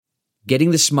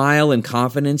Getting the smile and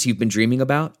confidence you've been dreaming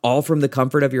about, all from the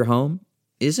comfort of your home,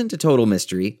 isn't a total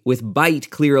mystery with Byte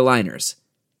clear aligners.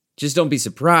 Just don't be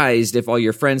surprised if all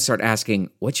your friends start asking,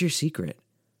 "What's your secret?"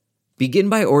 Begin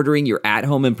by ordering your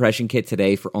at-home impression kit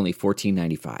today for only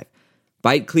 $14.95.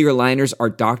 Byte clear aligners are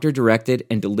doctor-directed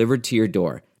and delivered to your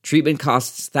door. Treatment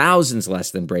costs thousands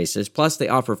less than braces, plus they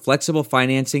offer flexible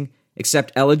financing,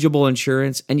 accept eligible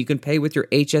insurance, and you can pay with your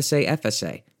HSA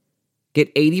FSA. Get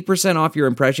 80% off your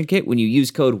impression kit when you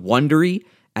use code WONDERY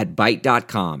at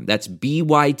Byte.com. That's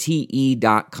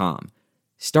BYTE.com.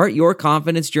 Start your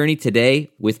confidence journey today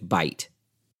with Byte.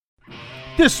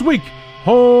 This week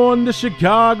on the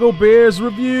Chicago Bears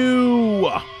Review.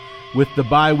 With the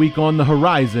bye week on the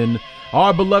horizon,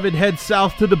 our beloved head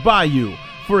south to the Bayou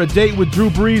for a date with Drew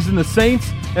Brees and the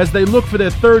Saints as they look for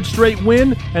their third straight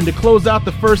win and to close out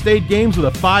the first 8 games with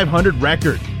a .500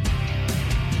 record.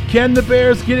 Can the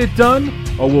Bears get it done,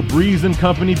 or will Brees and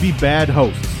company be bad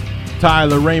hosts?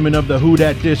 Tyler Raymond of the Who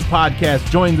Dat Dish podcast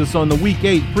joins us on the Week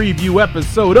 8 preview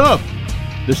episode of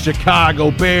the Chicago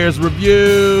Bears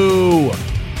Review.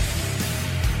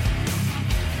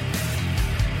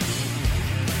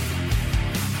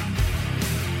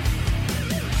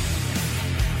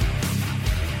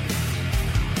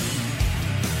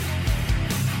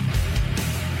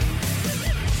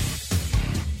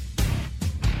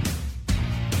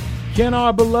 Can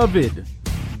our beloved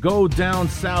go down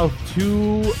south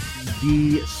to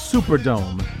the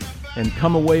Superdome and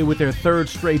come away with their third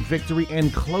straight victory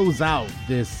and close out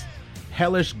this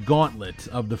hellish gauntlet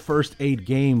of the first 8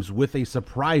 games with a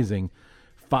surprising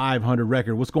 .500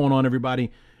 record? What's going on,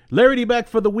 everybody? Larry D back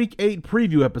for the Week 8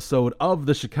 preview episode of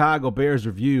the Chicago Bears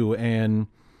Review. And,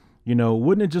 you know,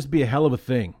 wouldn't it just be a hell of a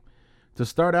thing to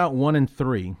start out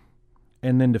 1-3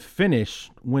 and then to finish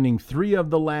winning 3 of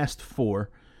the last 4,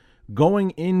 going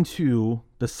into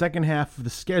the second half of the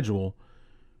schedule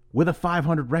with a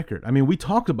 .500 record. I mean, we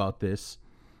talked about this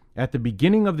at the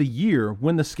beginning of the year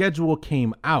when the schedule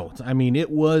came out. I mean, it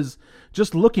was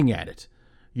just looking at it,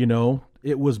 you know,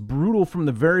 it was brutal from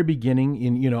the very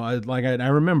beginning. I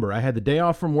remember I had the day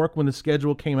off from work when the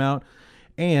schedule came out,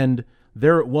 and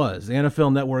there it was,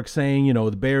 NFL Network saying, you know,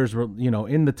 the Bears were, you know,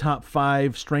 in the top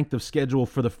 5 strength of schedule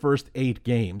for the first 8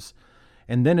 games.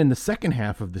 And then in the second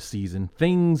half of the season,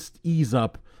 things ease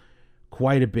up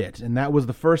quite a bit. And that was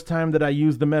the first time that I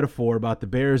used the metaphor about the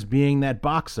Bears being that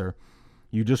boxer.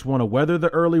 You just want to weather the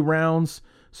early rounds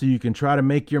so you can try to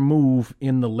make your move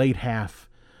in the late half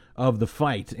of the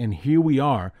fight. And here we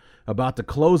are about to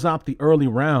close out the early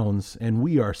rounds, and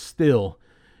we are still,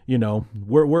 you know,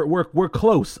 we're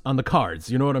close on the cards.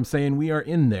 You know what I'm saying? We are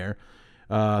in there.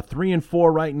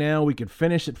 3-4 right now. We could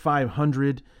finish at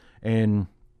 .500, and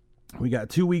we got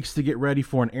 2 weeks to get ready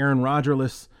for an Aaron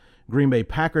Rodgers-less Green Bay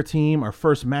Packer team. Our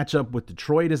first matchup with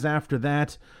Detroit is after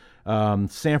that.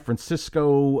 San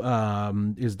Francisco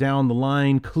is down the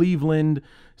line. Cleveland,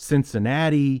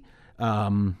 Cincinnati.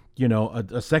 A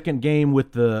second game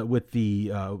with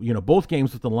the both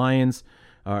games with the Lions.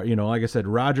 Like I said,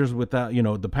 Rodgers without,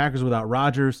 the Packers without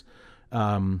Rodgers.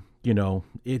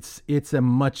 It's a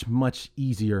much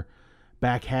easier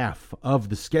back half of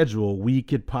the schedule. We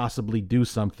could possibly do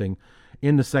something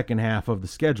in the second half of the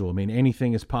schedule. I mean,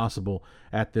 anything is possible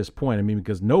at this point. I mean,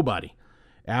 because nobody,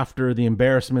 after the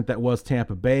embarrassment that was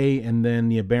Tampa Bay and then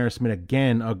the embarrassment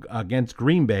again against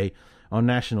Green Bay on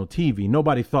national TV,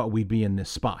 nobody thought we'd be in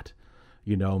this spot.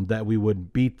 You know, that we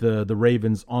would beat the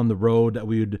Ravens on the road, that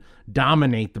we would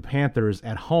dominate the Panthers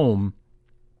at home.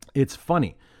 It's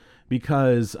funny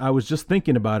because I was just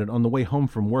thinking about it on the way home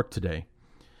from work today,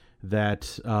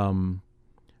 that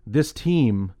this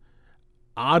team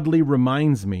oddly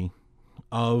reminds me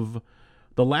of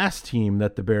the last team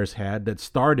that the Bears had that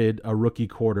started a rookie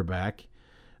quarterback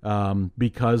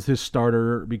because the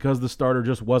starter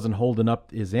just wasn't holding up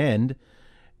his end.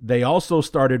 They also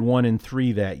started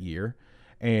 1-3 that year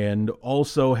and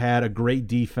also had a great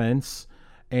defense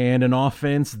and an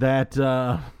offense that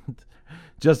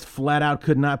just flat out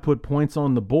could not put points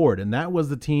on the board. And that was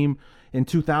the team in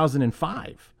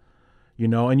 2005.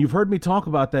 And you've heard me talk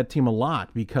about that team a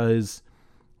lot because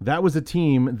that was a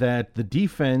team that the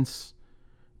defense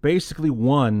basically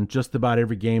won just about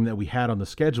every game that we had on the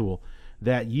schedule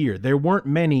that year. There weren't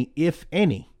many, if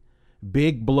any,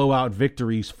 big blowout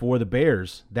victories for the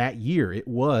Bears that year. It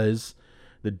was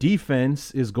the defense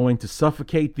is going to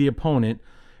suffocate the opponent,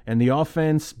 and the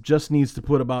offense just needs to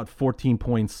put about 14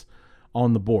 points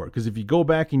on the board. Because if you go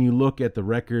back and you look at the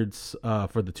records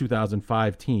for the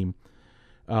 2005 team,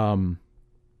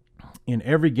 in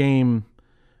every game,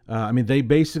 they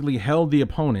basically held the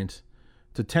opponent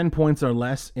to 10 points or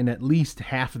less in at least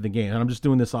half of the game. And I'm just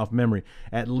doing this off memory.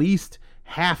 At least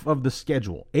half of the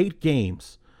schedule, 8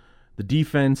 games, the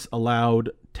defense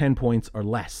allowed 10 points or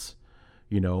less.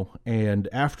 And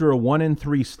after a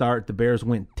 1-3 start, the Bears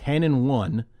went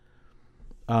 10-1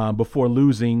 before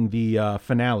losing the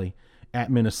finale at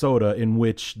Minnesota, in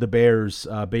which the Bears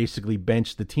basically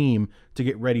benched the team to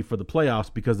get ready for the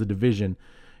playoffs because the division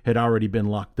had already been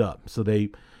locked up. So they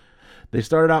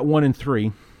started out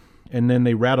 1-3, and then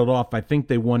they rattled off. I think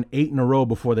they won 8 in a row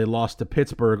before they lost to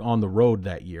Pittsburgh on the road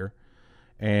that year,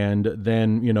 and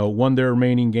then won their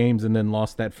remaining games and then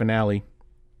lost that finale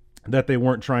that they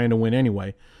weren't trying to win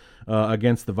anyway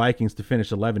against the Vikings to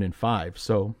finish 11-5.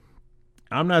 So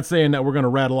I'm not saying that we're going to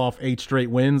rattle off 8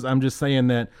 straight wins. I'm just saying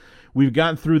that we've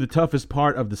gotten through the toughest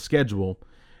part of the schedule,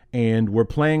 and we're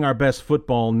playing our best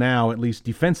football now, at least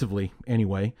defensively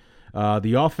anyway.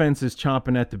 The offense is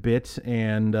chomping at the bit,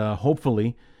 and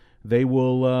hopefully they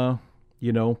will,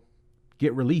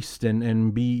 get released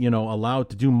and be, allowed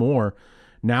to do more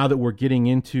now that we're getting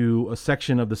into a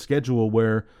section of the schedule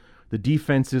where the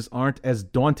defenses aren't as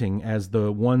daunting as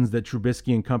the ones that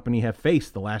Trubisky and company have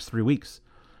faced the last 3 weeks.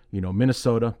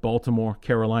 Minnesota, Baltimore,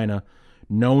 Carolina,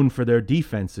 known for their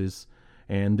defenses.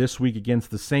 And this week against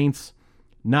the Saints,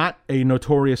 not a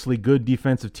notoriously good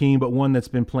defensive team, but one that's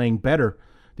been playing better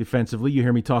defensively. You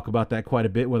hear me talk about that quite a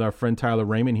bit with our friend Tyler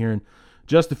Raymond here in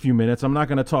just a few minutes. I'm not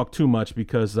going to talk too much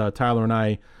because Tyler and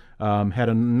I had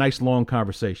a nice long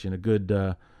conversation, a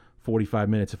good 45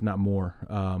 minutes, if not more.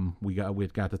 We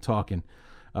got to talking.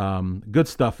 Good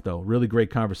stuff, though. Really great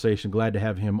conversation. Glad to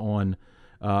have him on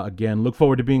again. Look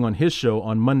forward to being on his show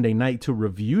on Monday night to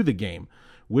review the game,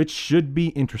 which should be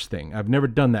interesting. I've never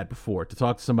done that before, to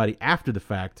talk to somebody after the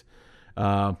fact.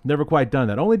 Never quite done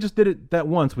that. Only just did it that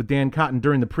once with Dan Cotton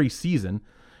during the preseason,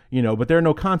 but there are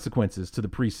no consequences to the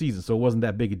preseason, so it wasn't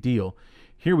that big a deal.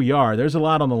 Here we are. There's a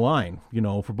lot on the line,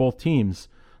 for both teams.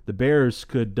 The Bears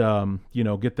could,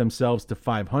 get themselves to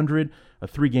 500, a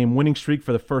 3-game winning streak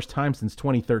for the first time since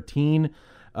 2013.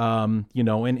 And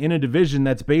in a division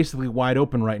that's basically wide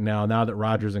open right now that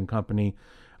Rodgers and company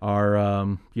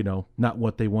are, not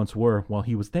what they once were while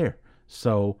he was there.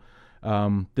 So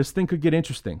this thing could get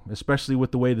interesting, especially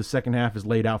with the way the second half is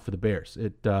laid out for the Bears.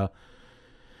 It,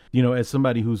 as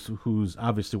somebody who's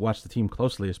obviously watched the team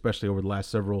closely, especially over the last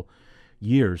several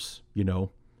years,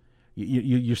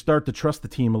 you start to trust the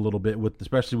team a little bit,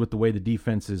 especially with the way the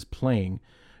defense is playing.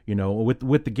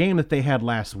 With the game that they had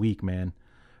last week, man,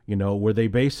 where they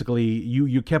basically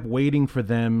you kept waiting for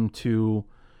them to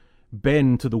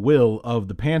bend to the will of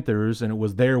the Panthers, and it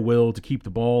was their will to keep the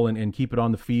ball and keep it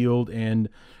on the field. And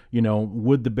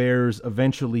would the Bears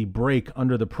eventually break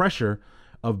under the pressure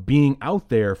of being out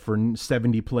there for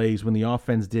 70 plays when the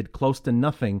offense did close to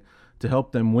nothing to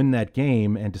help them win that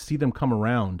game, and to see them come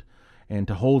around and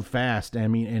to hold fast,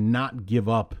 and not give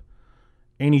up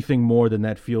anything more than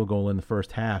that field goal in the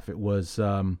first half. It was,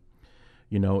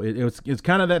 it's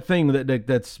kind of that thing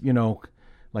that's,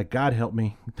 like, God help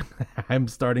me. I'm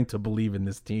starting to believe in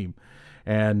this team.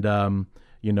 And,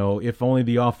 if only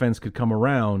the offense could come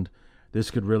around, this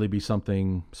could really be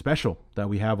something special that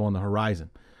we have on the horizon,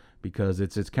 because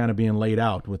it's kind of being laid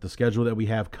out with the schedule that we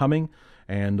have coming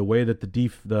and the way that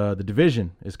the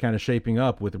division is kind of shaping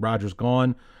up with Rodgers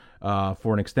gone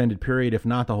for an extended period, if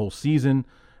not the whole season.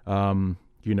 Can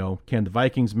the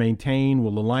Vikings maintain?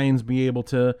 Will the Lions be able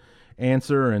to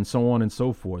answer? And so on and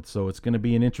so forth. So it's going to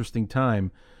be an interesting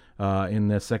time in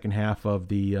the second half of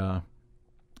the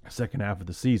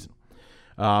season.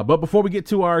 But before we get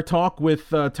to our talk with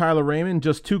Tyler Raymond,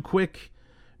 just 2 quick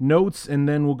notes, and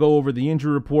then we'll go over the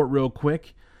injury report real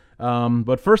quick.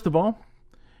 But first of all,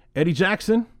 Eddie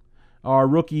Jackson, our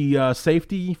rookie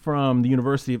safety from the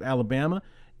University of Alabama,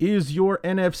 is your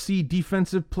NFC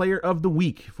Defensive Player of the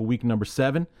Week for week number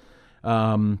 7.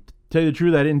 Tell you the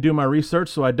truth, I didn't do my research,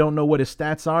 so I don't know what his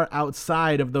stats are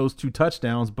outside of those 2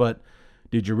 touchdowns, but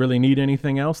did you really need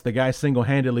anything else? The guy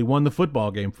single-handedly won the football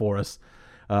game for us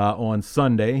on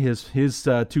Sunday. His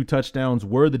 2 touchdowns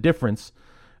were the difference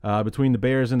between the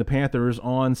Bears and the Panthers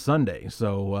on Sunday.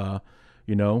 So,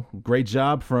 great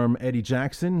job from Eddie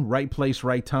Jackson. Right place,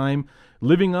 right time.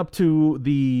 Living up to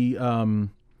the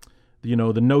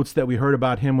the notes that we heard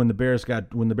about him when the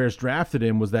Bears drafted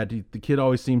him, was that the kid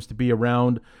always seems to be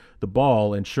around the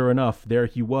ball, and sure enough, there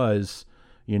he was,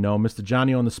 Mr.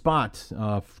 Johnny on the spot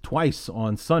twice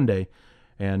on Sunday,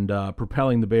 and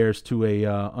propelling the Bears to a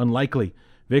unlikely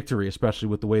victory, especially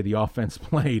with the way the offense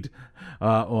played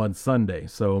on Sunday.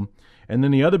 So, and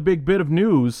then the other big bit of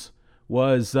news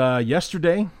was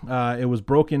yesterday. It was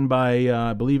broken by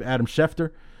I believe Adam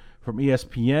Schefter from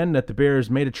ESPN that the Bears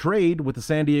made a trade with the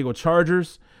San Diego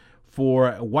Chargers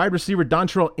for wide receiver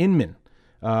Dontrell Inman.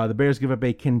 The Bears give up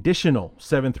a conditional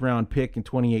 7th-round pick in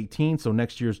 2018, so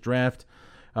next year's draft,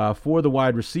 for the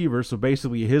wide receiver. So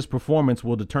basically his performance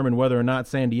will determine whether or not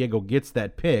San Diego gets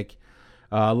that pick.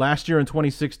 Last year in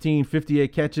 2016,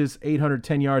 58 catches,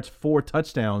 810 yards, 4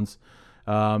 touchdowns.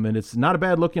 And it's not a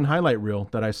bad-looking highlight reel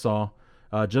that I saw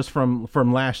just from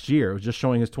last year. It was just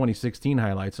showing his 2016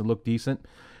 highlights. It looked decent.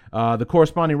 The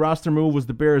corresponding roster move was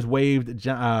the Bears waived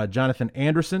Jonathan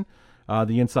Anderson,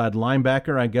 the inside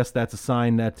linebacker. I guess that's a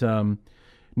sign that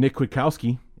Nick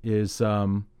Kwiatkowski is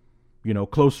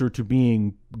closer to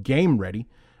being game ready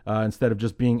instead of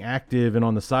just being active and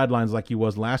on the sidelines like he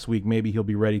was last week. Maybe he'll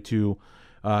be ready to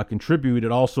contribute.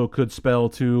 It also could spell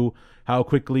to how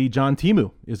quickly John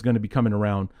Timu is going to be coming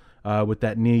around with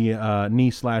that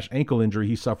knee/ankle injury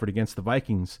he suffered against the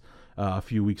Vikings a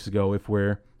few weeks ago, if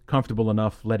we're comfortable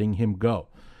enough letting him go.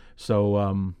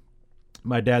 So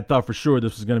my dad thought for sure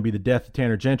this was going to be the death of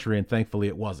Tanner Gentry, and thankfully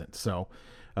it wasn't. So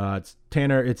it's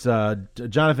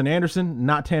Jonathan Anderson,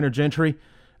 not Tanner Gentry,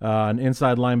 an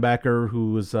inside linebacker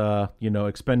who is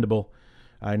expendable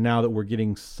now that we're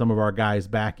getting some of our guys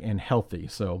back and healthy.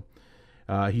 So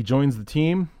he joins the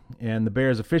team, and the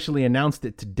Bears officially announced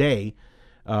it today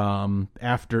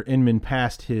after Inman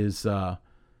passed his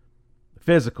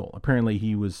physical. Apparently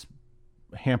he was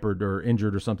hampered or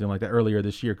injured or something like that earlier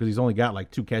this year because he's only got like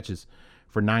 2 catches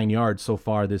for 9 yards so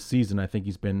far this season. I think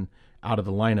he's been out of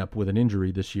the lineup with an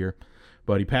injury this year.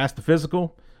 But he passed the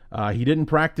physical. He didn't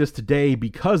practice today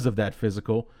because of that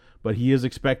physical, but he is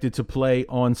expected to play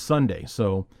on Sunday.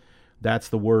 So that's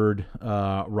the word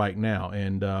right now.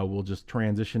 And we'll just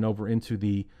transition over into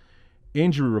the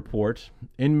injury report.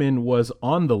 Inman was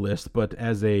on the list, but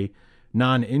as a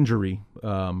non-injury,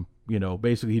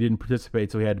 basically he didn't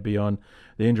participate, so he had to be on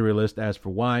the injury list. As for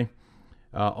why,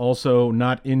 also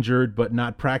not injured but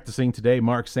not practicing today,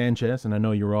 Mark Sanchez. And I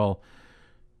know you're all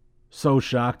so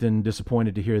shocked and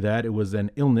disappointed to hear that. It was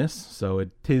an illness, so it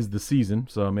is the season,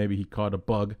 so maybe he caught a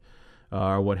bug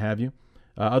or what have you.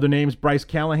 Other names, Bryce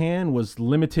Callahan was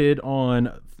limited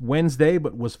on Wednesday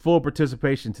but was full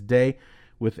participation today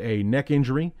with a neck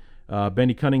injury.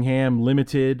 Benny Cunningham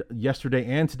limited yesterday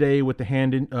and today with the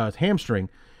hamstring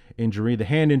injury. The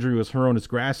hand injury was Hronis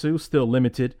Grasu, still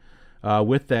limited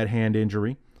with that hand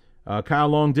injury. Kyle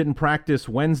Long didn't practice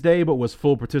Wednesday but was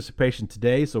full participation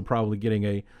today, so probably getting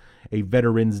a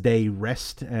Veterans Day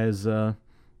rest, as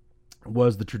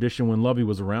was the tradition when Lovey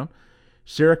was around.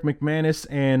 Sherrick McManus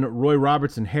and Roy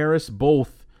Robertson Harris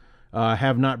both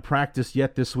have not practiced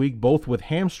yet this week, both with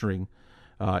hamstring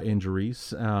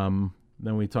injuries.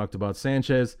 Then we talked about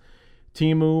Sanchez.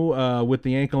 Timu with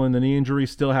the ankle and the knee injury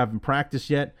still haven't practiced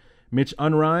yet. Mitch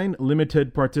Unrein,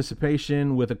 limited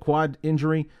participation with a quad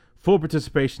injury, full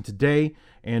participation today.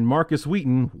 And Marcus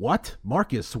Wheaton, what?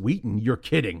 Marcus Wheaton, you're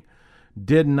kidding.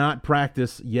 Did not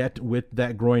practice yet with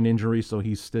that groin injury, so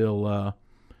he's still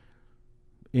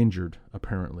injured,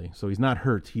 apparently. So he's not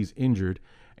hurt, he's injured.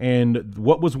 And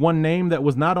what was one name that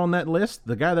was not on that list?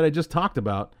 The guy that I just talked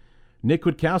about, Nick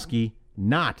Kwiatkowski,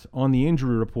 not on the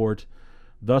injury report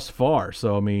thus far.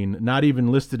 So, I mean, not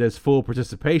even listed as full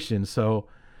participation. So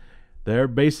they're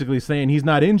basically saying he's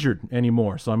not injured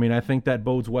anymore. So, I mean, I think that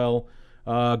bodes well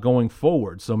going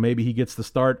forward. So maybe he gets the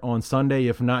start on Sunday.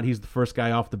 If not, he's the first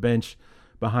guy off the bench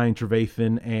behind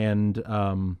Trevathan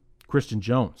and Christian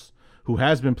Jones, who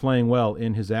has been playing well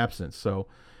in his absence. So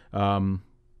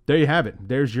there you have it.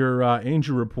 There's your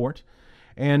injury report.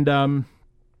 And, I'm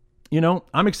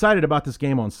excited about this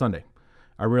game on Sunday.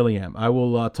 I really am. I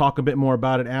will talk a bit more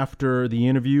about it after the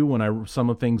interview when I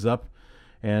sum things up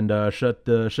and shut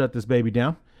this baby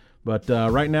down. But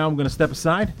right now I'm going to step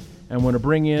aside and I'm going to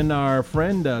bring in our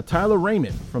friend Tyler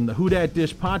Raymond from the Who Dat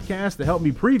Dish podcast to help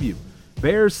me preview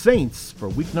Bears Saints for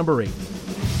week number 8.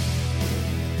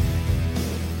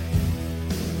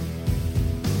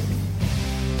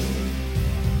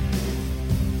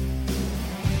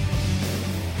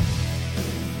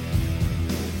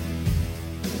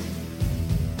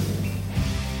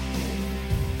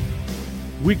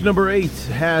 Week number 8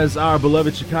 has our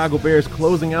beloved Chicago Bears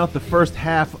closing out the first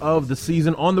half of the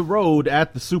season on the road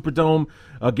at the Superdome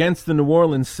against the New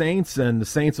Orleans Saints, and the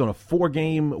Saints on a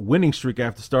 4-game winning streak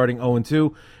after starting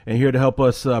 0-2. And here to help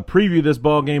us preview this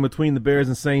ball game between the Bears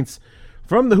and Saints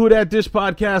from the Who Dat Dish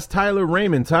podcast, Tyler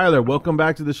Raymond. Tyler, welcome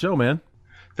back to the show, man.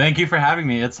 Thank you for having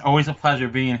me. It's always a pleasure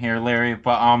being here, Larry.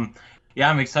 But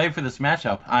I'm excited for this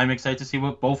matchup. I'm excited to see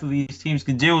what both of these teams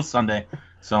can do Sunday.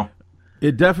 So.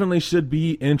 It definitely should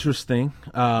be interesting.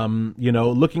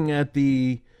 Looking at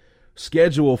the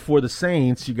schedule for the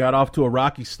Saints. You got off to a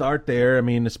rocky start there. I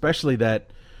mean, especially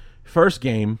that first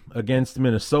game against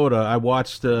Minnesota. I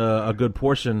watched a good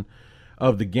portion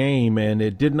of the game, and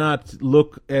it did not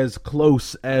look as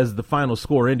close as the final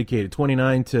score indicated,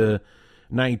 29-19.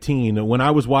 When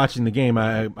I was watching the game,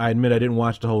 I admit I didn't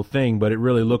watch the whole thing, but it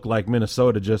really looked like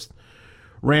Minnesota just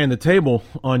ran the table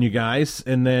on you guys.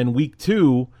 And then week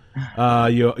 2,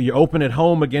 you open at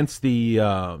home against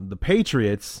the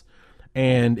Patriots,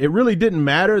 and it really didn't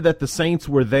matter that the Saints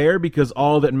were there, because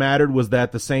all that mattered was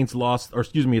that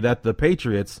that the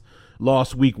Patriots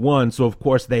lost week 1. So of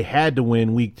course they had to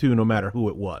win week 2, no matter who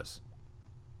it was.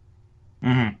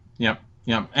 Mm-hmm. Yep.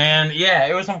 And yeah,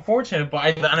 it was unfortunate,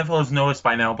 but the NFL has noticed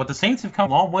by now. But the Saints have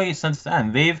come a long way since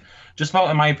then. They've just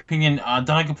about, in my opinion,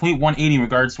 done a complete 180 in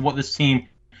regards to what this team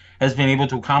has been able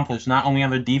to accomplish, not only on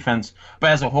their defense,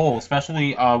 but as a whole,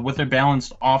 especially with their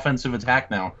balanced offensive attack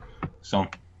now. So.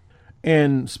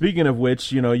 And speaking of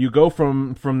which, you go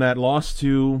from that loss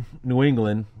to New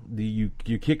England, you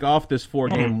kick off this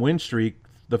 4-game win streak.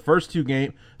 The first 2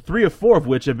 games, 3 of 4 of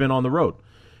which have been on the road.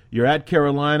 You're at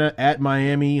Carolina, at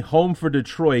Miami, home for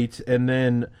Detroit, and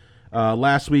then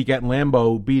last week at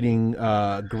Lambeau beating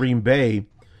Green Bay.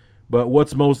 But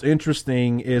what's most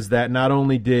interesting is that not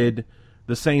only did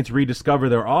the Saints rediscover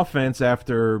their offense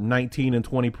after 19 and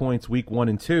 20 points week 1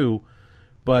 and 2,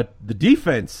 but the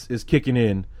defense is kicking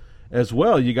in as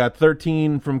well. You got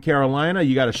 13 from Carolina,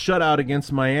 you got a shutout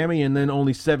against Miami, and then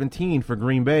only 17 for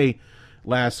Green Bay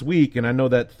last week. And I know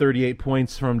that 38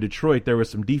 points from Detroit, there were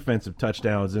some defensive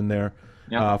touchdowns in there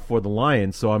for the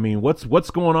Lions. So, I mean,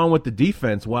 what's going on with the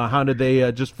defense? Well, how did they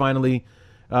just finally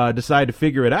decide to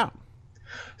figure it out?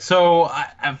 So,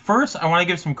 at first, I want to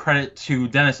give some credit to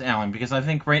Dennis Allen, because I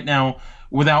think right now,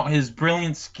 without his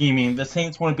brilliant scheming, the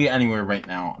Saints wouldn't be anywhere right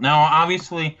now. Now,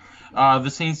 obviously, the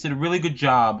Saints did a really good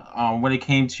job when it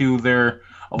came to their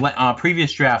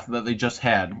previous draft that they just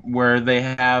had, where they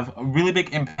have really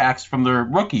big impacts from their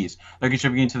rookies that are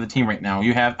contributing to the team right now.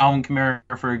 You have Alvin Kamara,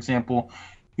 for example.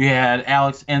 You had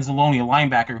Alex Anzalone, a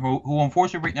linebacker, who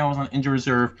unfortunately right now is on injured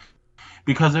reserve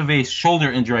because of a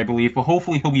shoulder injury, I believe, but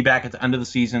hopefully he'll be back at the end of the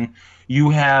season. You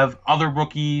have other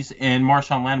rookies in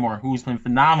Marshawn Lattimore, who's been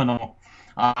phenomenal,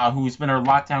 who's been our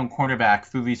lockdown cornerback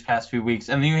through these past few weeks.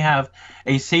 And then you have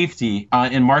a safety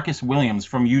in Marcus Williams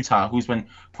from Utah, who's been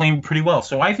playing pretty well.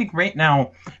 So I think right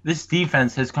now this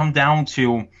defense has come down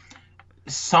to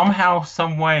somehow,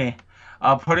 some way,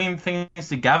 putting things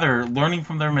together, learning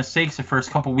from their mistakes the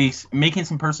first couple weeks, making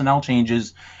some personnel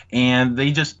changes, and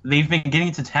they've been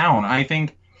getting to town. I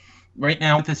think right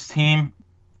now with this team,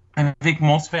 I think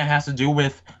most of it has to do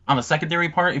with, on the secondary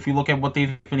part, if you look at what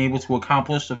they've been able to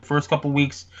accomplish the first couple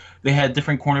weeks, they had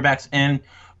different cornerbacks in,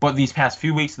 but these past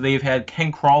few weeks, they've had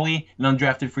Ken Crawley, an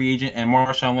undrafted free agent, and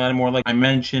Marshawn Lattimore, like I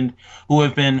mentioned, who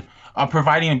have been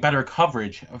providing better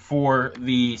coverage for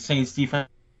the Saints defensive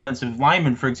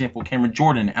linemen, for example, Cameron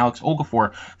Jordan, Alex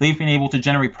Okafor. They've been able to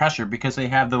generate pressure because they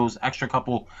have those extra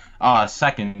couple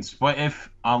seconds. But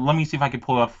let me see if I can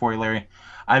pull it up for you, Larry.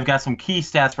 I've got some key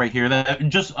stats right here that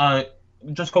just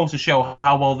goes to show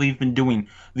how well they've been doing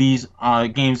these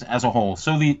games as a whole.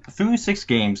 So through 6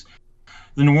 games,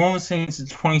 the New Orleans Saints in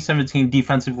 2017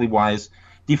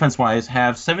 defense-wise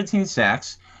have 17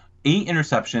 sacks, 8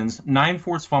 interceptions, 9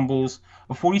 forced fumbles,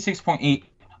 a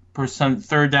 46.8%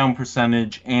 third down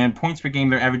percentage, and points per game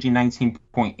they're averaging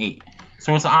 19.8.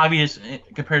 So it's obvious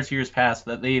compared to years past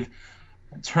that they've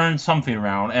turned something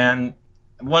around, and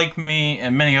like me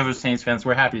and many other Saints fans,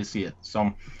 we're happy to see it.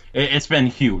 So it's been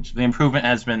huge. The improvement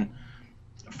has been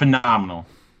phenomenal.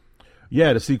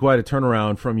 Yeah, to see quite a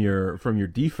turnaround from your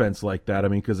defense like that. I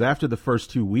mean, because after the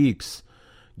first 2 weeks,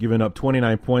 giving up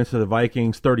 29 points to the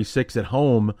Vikings, 36 at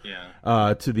home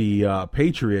to the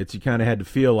Patriots, you kind of had to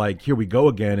feel like, here we go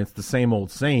again. It's the same old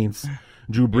Saints.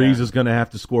 Drew Brees is going to have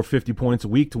to score 50 points a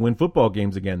week to win football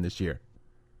games again this year.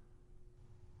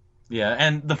 Yeah,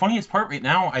 and the funniest part right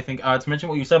now, I think, to mention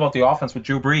what you said about the offense with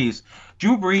Drew Brees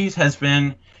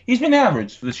he's been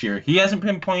average this year. He hasn't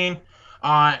been playing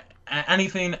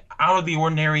anything out of the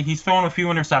ordinary. He's thrown a few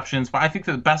interceptions, but I think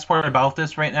the best part about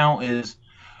this right now is,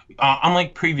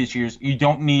 unlike previous years, you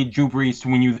don't need Drew Brees to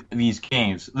win you these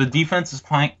games. The defense is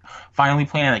finally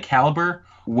playing at a caliber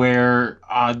where,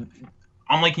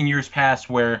 unlike in years past,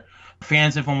 where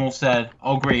fans have almost said,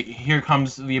 oh great, here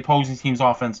comes the opposing team's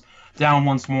offense down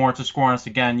once more to score on us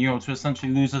again, to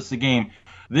essentially lose us the game.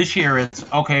 This year it's,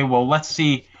 okay, well, let's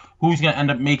see who's going to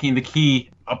end up making the key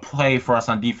play for us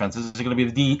on defense. Is it going to be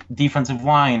the defensive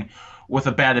line with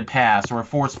a batted pass or a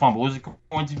forced fumble? Is it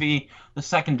going to be the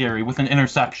secondary with an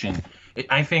interception?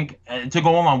 I think to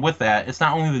go along with that, it's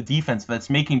not only the defense that's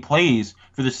making plays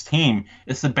for this team,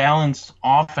 it's the balanced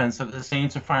offense that the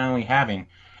Saints are finally having.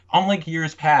 Unlike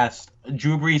years past,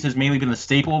 Drew Brees has mainly been the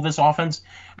staple of this offense.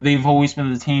 They've always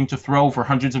been the team to throw for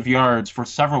hundreds of yards for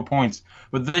several points.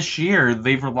 But this year,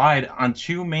 they've relied on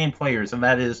two main players, and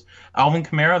that is Alvin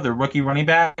Kamara, their rookie running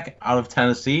back out of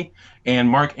Tennessee, and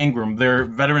Mark Ingram, their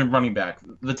veteran running back.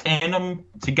 The tandem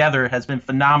together has been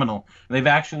phenomenal. They've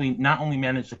actually not only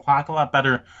managed to clock a lot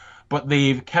better, but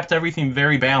they've kept everything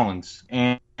very balanced.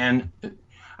 And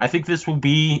I think this will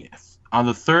be on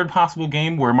the third possible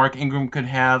game where Mark Ingram could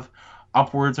have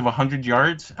upwards of 100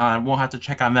 yards. We'll have to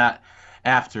check on that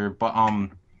after. But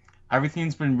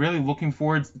everything's been really looking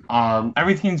forward.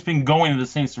 Everything's been going in the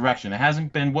Saints' direction. It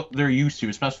hasn't been what they're used to,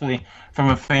 especially from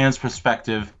a fan's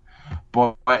perspective.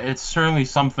 But it's certainly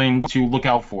something to look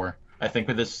out for, I think,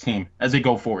 with this team as they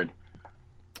go forward.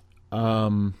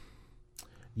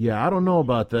 Yeah, I don't know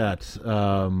about that.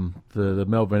 The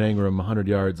Melvin Ingram 100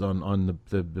 yards on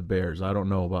the Bears. I don't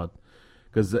know about,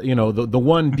 because the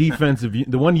one defensive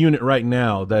the one unit right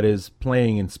now that is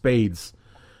playing in spades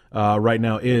right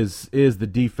now is the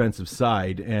defensive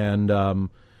side, and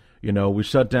we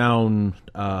shut down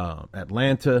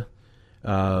Atlanta.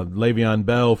 Le'Veon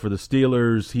Bell for the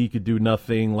Steelers, he could do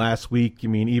nothing last week. I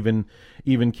mean,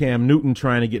 even Cam Newton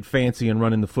trying to get fancy and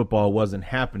running the football wasn't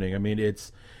happening. I mean,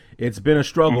 it's been a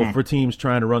struggle for teams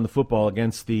trying to run the football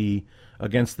against the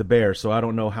Bears. So I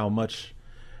don't know how much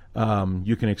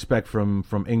you can expect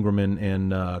from Ingram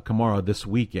and Kamara this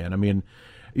weekend. I mean,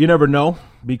 you never know,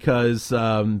 because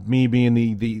me being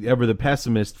the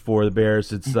pessimist for the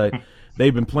Bears, it's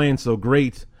they've been playing so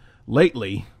great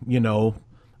lately.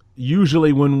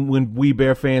 Usually when we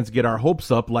Bear fans get our hopes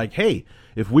up, like, hey,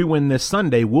 if we win this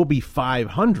Sunday, we'll be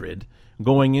 500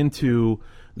 going into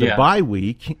the bye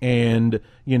week, and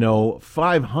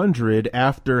 500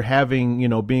 after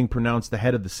having being pronounced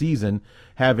ahead of the season,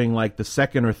 having like the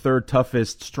second or third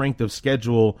toughest strength of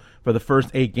schedule for the first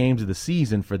 8 games of the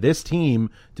season, for this team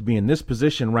to be in this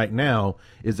position right now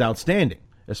is outstanding,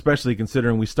 especially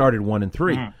considering we started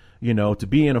 1-3. To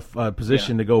be in a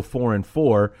position to go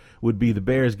 4-4 would be the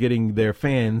Bears getting their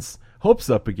fans' hopes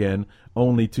up again,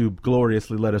 only to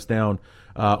gloriously let us down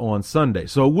on Sunday.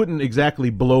 So it wouldn't exactly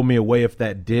blow me away if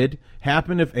that did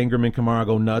happen, if Ingram and Kamara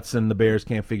go nuts and the Bears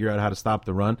can't figure out how to stop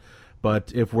the run.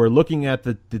 But if we're looking at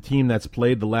the team that's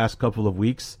played the last couple of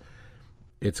weeks,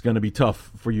 it's going to be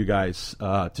tough for you guys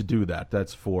to do that.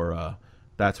 That's for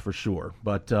sure.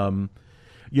 But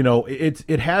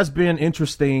it has been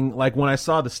interesting. Like when I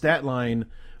saw the stat line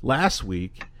last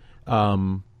week,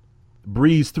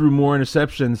 Breeze threw more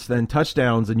interceptions than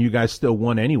touchdowns, and you guys still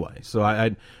won anyway. So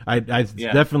I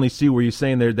definitely see where you're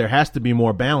saying there has to be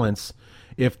more balance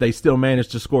if they still manage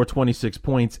to score 26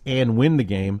 points and win the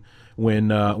game when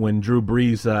Drew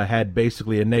Brees had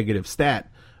basically a negative stat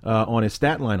on his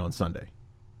stat line on Sunday.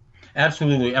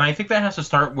 Absolutely, and I think that has to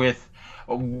start with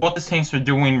what the Saints are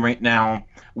doing right now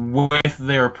with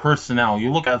their personnel.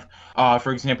 You look at,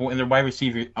 for example, in their wide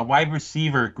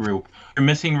receiver group, you're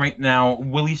missing right now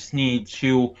Willie Snead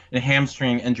to a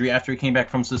hamstring injury after he came back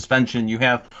from suspension. You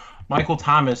have Michael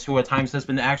Thomas, who at times has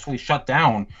been actually shut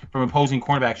down from opposing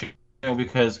cornerbacks,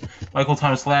 because Michael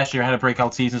Thomas last year had a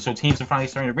breakout season, so teams are finally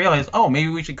starting to realize, maybe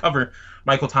we should cover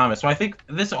Michael Thomas. So I think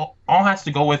this all has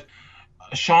to go with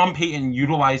Sean Payton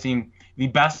utilizing the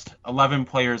best 11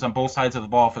 players on both sides of the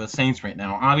ball for the Saints right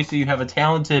now. Obviously, you have a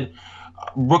talented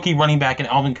rookie running back in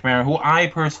Alvin Kamara, who I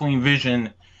personally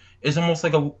envision is almost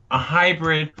like a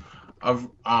hybrid of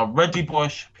Reggie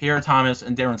Bush, Pierre Thomas,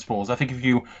 and Darren Sproles. I think if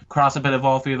you cross a bit of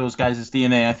all three of those guys'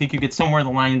 DNA, I think you get somewhere in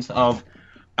the lines of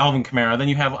Alvin Kamara. Then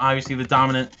you have, obviously, the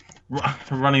dominant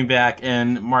running back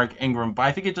in Mark Ingram. But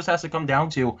I think it just has to come down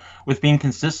to with being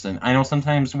consistent. I know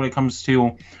sometimes when it comes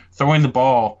to throwing the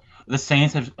ball, the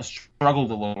Saints have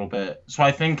struggled a little bit. So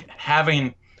I think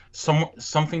having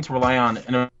something to rely on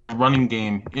in a running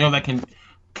game, that can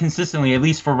consistently, at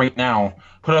least for right now,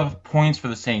 put up points for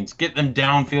the Saints, get them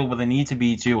downfield where they need to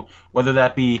be to, whether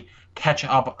that be catch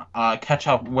up,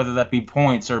 whether that be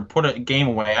points or put a game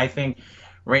away. I think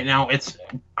right now it's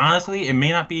honestly, it may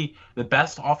not be the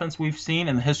best offense we've seen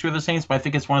in the history of the Saints, but I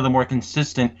think it's one of the more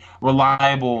consistent,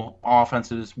 reliable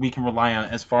offenses we can rely on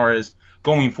as far as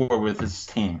going forward with this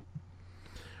team.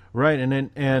 Right,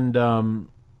 and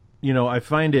I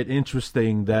find it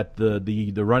interesting that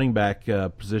the running back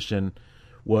position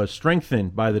was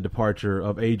strengthened by the departure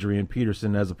of Adrian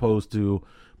Peterson, as opposed to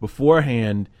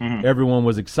beforehand. Everyone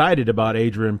was excited about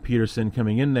Adrian Peterson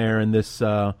coming in there and this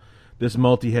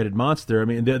multi-headed monster. I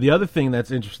mean, the other thing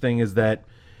that's interesting is that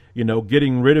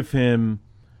getting rid of him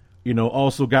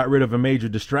also got rid of a major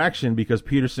distraction because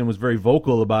Peterson was very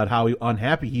vocal about how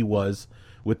unhappy he was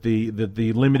with the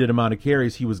limited amount of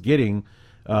carries he was getting,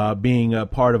 being a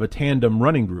part of a tandem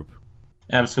running group.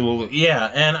 Absolutely,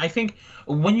 yeah. And I think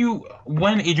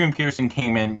when Adrian Peterson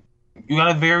came in, you got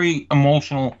a very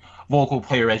emotional, vocal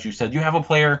player, as you said. You have a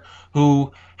player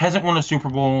who hasn't won a Super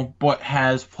Bowl, but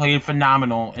has played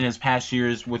phenomenal in his past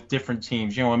years with different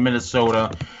teams, in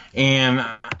Minnesota. And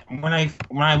when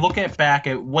I look back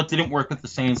at what didn't work with the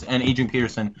Saints and Adrian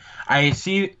Peterson, I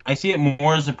see it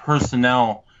more as a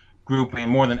personnel grouping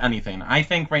more than anything. I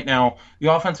think right now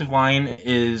the offensive line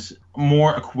is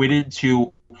more acquitted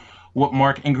to what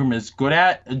Mark Ingram is good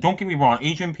at. Don't get me wrong,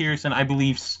 Adrian Peterson, I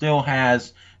believe, still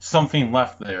has something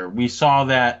left there. We saw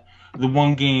that the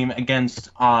one game against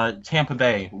Tampa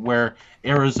Bay where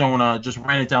Arizona just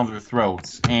ran it down their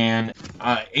throats, and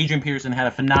Adrian Peterson had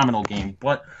a phenomenal game.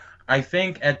 But I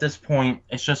think at this point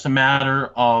it's just a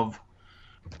matter of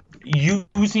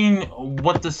using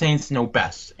what the Saints know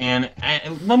best. And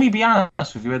let me be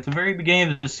honest with you, at the very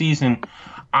beginning of the season,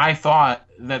 I thought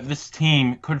that this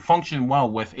team could function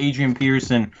well with Adrian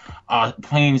Peterson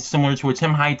playing similar to a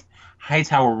Tim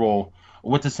Hightower role,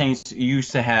 what the Saints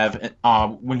used to have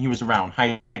when he was around,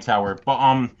 Hightower.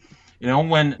 But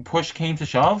when push came to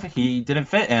shove, he didn't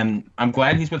fit, and I'm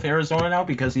glad he's with Arizona now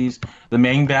because he's the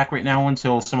main back right now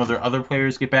until some of their other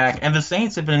players get back. And the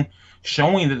Saints have been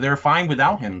showing that they're fine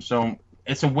without him, so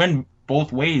it's a win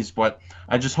both ways. But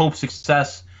I just hope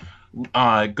success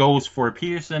goes for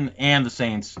Peterson and the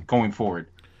Saints going forward.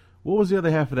 What was the other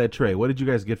half of that trade? What did you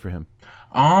guys get for him?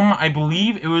 I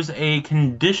believe it was a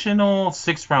conditional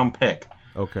 6th-round pick.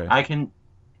 Okay. I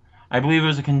believe it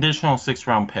was a conditional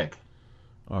 6th-round pick.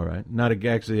 All right. Not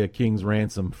actually a king's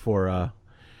ransom for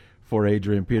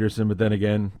Adrian Peterson, but then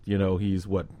again, he's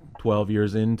 12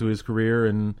 years into his career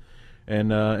and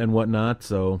whatnot.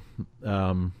 So,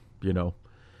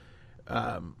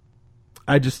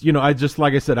 I just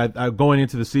like I said, I going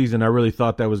into the season, I really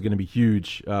thought that was going to be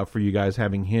huge for you guys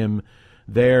having him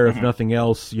there. If nothing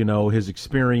else, his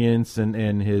experience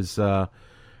and his,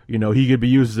 he could be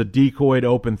used as a decoy to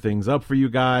open things up for you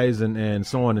guys and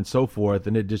so on and so forth.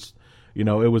 And it just, it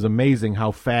was amazing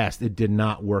how fast it did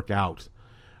not work out.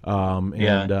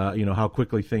 How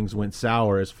quickly things went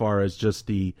sour as far as just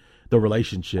the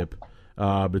relationship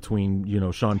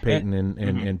between, Sean Payton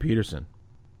and Peterson.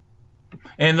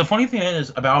 And the funny thing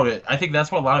is about it, I think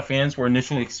that's what a lot of fans were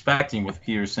initially expecting with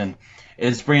Peterson,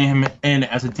 is bringing him in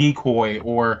as a decoy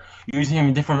or using him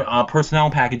in different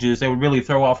personnel packages that would really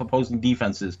throw off opposing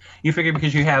defenses. You figure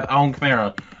because you have Alvin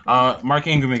Kamara, Mark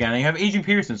Ingram again, and you have Adrian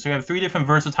Peterson, so you have 3 different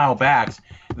versatile backs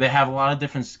that have a lot of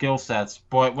different skill sets.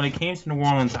 But when it came to New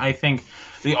Orleans, I think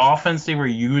the offense they were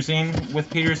using with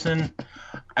Peterson,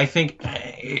 I think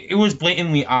it was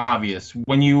blatantly obvious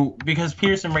because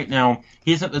Peterson right now,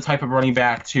 he isn't the type of running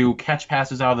back to catch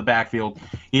passes out of the backfield.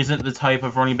 He isn't the type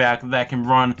of running back that can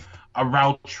run a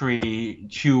route tree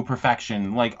to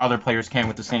perfection like other players can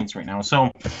with the Saints right now.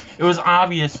 So it was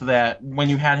obvious that when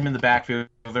you had him in the backfield,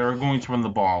 they were going to run the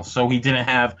ball. So he didn't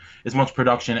have as much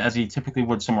production as he typically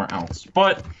would somewhere else.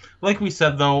 But like we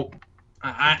said, though,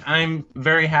 I'm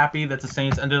very happy that the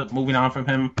Saints ended up moving on from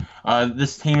him.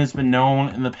 This team has been known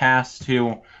in the past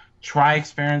to try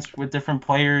experience with different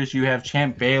players. You have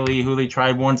Champ Bailey, who they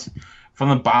tried once from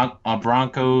the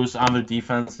Broncos on their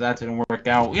defense. That didn't work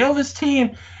out. This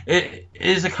team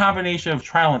is a combination of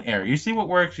trial and error. You see what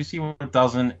works, you see what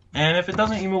doesn't, and if it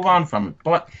doesn't, you move on from it.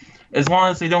 But as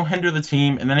long as they don't hinder the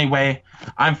team in any way,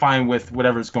 I'm fine with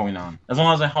whatever's going on, as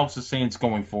long as it helps the Saints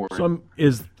going forward. So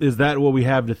is that what we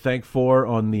have to thank for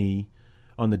on the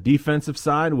defensive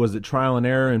side? Was it trial and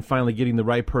error and finally getting the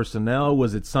right personnel?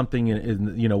 Was it something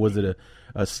was it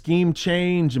a scheme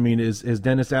change? I mean, has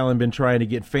Dennis Allen been trying to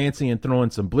get fancy and throwing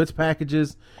some blitz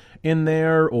packages in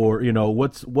there, or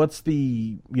what's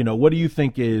the what do you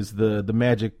think is the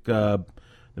magic lamp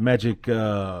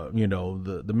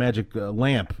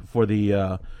for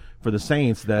the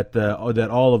Saints that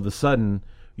all of a sudden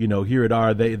here it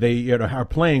are they are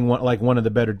playing one of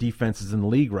the better defenses in the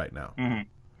league right now? Mm-hmm.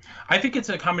 I think it's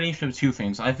a combination of two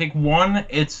things. I think, one,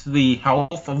 it's the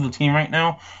health of the team right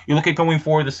now. You look at going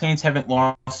forward, the Saints haven't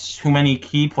lost too many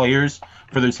key players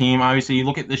for their team. Obviously, you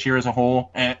look at this year as a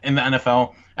whole, in the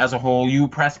NFL as a whole, you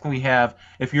practically have,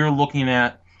 if you're looking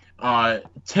at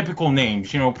typical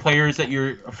names, players that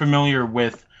you're familiar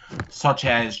with, such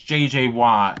as J.J.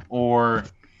 Watt or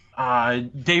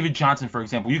David Johnson, for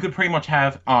example, you could pretty much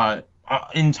have an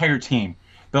entire team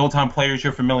built on players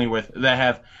you're familiar with that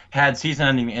have had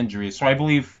season-ending injuries. So I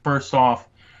believe, first off,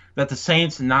 that the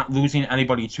Saints not losing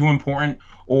anybody too important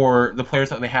or the players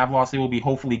that they have lost, they will be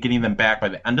hopefully getting them back by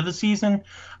the end of the season.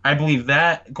 I believe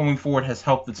that going forward has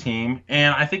helped the team,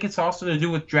 and I think it's also to do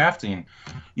with drafting.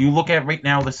 You look at right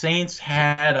now, the Saints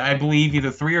had, I believe,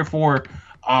 either 3 or 4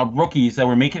 rookies that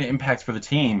were making an impact for the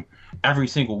team every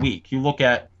single week. You look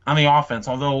at on the offense,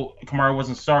 although Kamara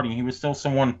wasn't starting, he was still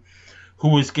someone who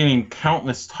was getting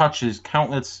countless touches,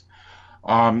 countless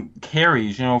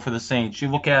carries, for the Saints. You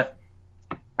look at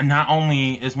not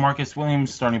only is Marcus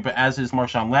Williams starting, but as is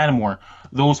Marshawn Lattimore.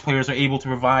 Those players are able to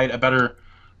provide a better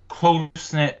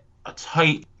close-knit,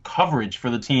 tight coverage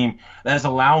for the team that is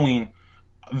allowing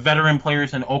veteran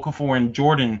players in Okafor and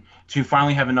Jordan to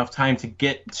finally have enough time to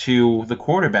get to the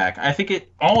quarterback. I think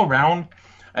it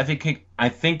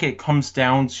comes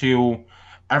down to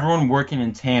everyone working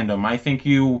in tandem. I think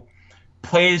you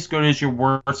play as good as your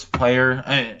worst player.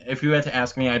 If you had to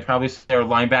ask me, I'd probably say our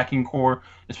linebacking core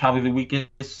is probably the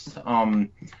weakest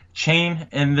chain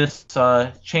in this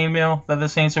chainmail that the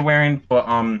Saints are wearing. But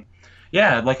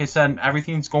yeah, like I said,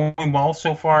 everything's going well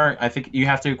so far. I think you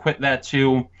have to equate that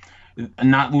to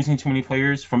not losing too many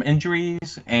players from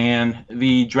injuries and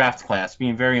the draft class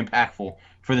being very impactful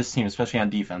for this team, especially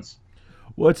on defense.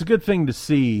 Well, it's a good thing to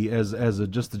see as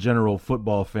just a general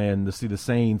football fan, to see the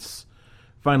Saints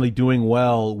finally doing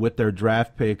well with their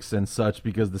draft picks and such,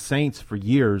 because the Saints for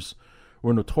years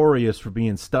were notorious for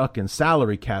being stuck in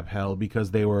salary cap hell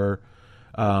because they were,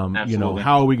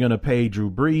 how are we going to pay Drew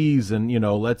Brees? And,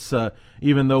 let's,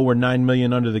 even though we're $9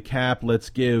 million under the cap, let's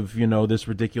give, this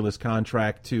ridiculous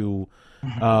contract to,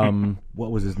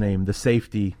 what was his name? The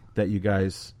safety that you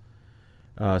guys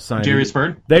signed. Darius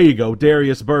Byrd? There you go.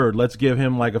 Darius Byrd. Let's give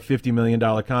him like a $50 million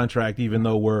contract, even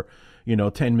though we're,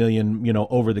 10 million,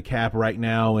 over the cap right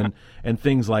now, and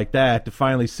things like that. To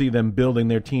finally see them building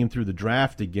their team through the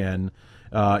draft again,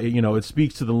 it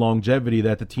speaks to the longevity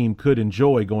that the team could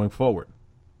enjoy going forward.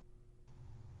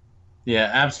 Yeah,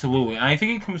 absolutely. And I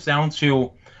think it comes down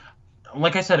to,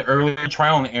 like I said earlier,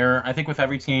 trial and error. I think with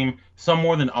every team, some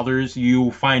more than others,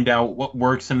 you find out what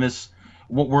works in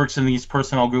these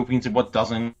personnel groupings and what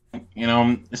doesn't.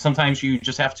 Sometimes you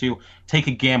just have to take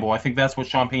a gamble. I think that's what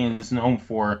Sean Payton is known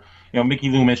for. Mickey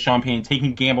Loomis, Sean Payton,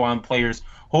 taking a gamble on players,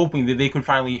 hoping that they could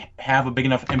finally have a big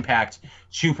enough impact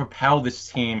to propel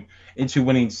this team into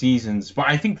winning seasons. But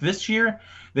I think this year,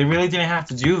 they really didn't have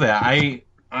to do that.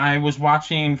 I was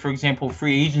watching, for example,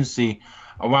 free agency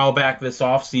a while back this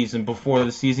offseason before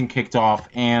the season kicked off,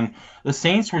 and the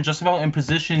Saints were just about in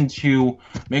position to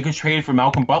make a trade for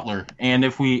Malcolm Butler. And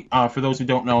if we, for those who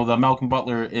don't know, the Malcolm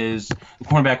Butler is the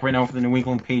cornerback right now for the New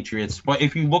England Patriots. But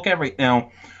if you look at right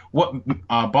now what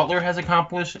Butler has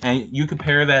accomplished, and you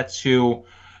compare that to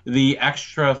the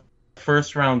extra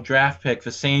first-round draft pick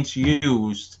the Saints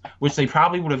used, which they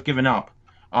probably would have given up,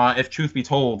 if truth be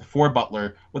told, for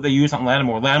Butler, what they use on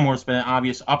Lattimore. Lattimore's been an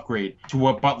obvious upgrade to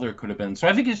what Butler could have been. So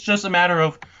I think it's just a matter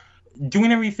of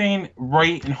doing everything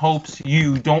right in hopes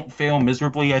you don't fail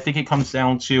miserably. I think it comes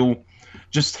down to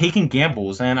just taking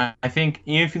gambles. And I think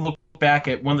if you look back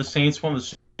at when the Saints won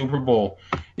the Super Bowl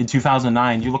in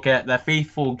 2009, you look at that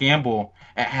faithful gamble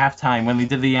at halftime when they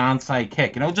did the onside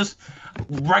kick. Just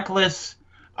reckless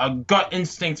gut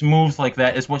instinct moves like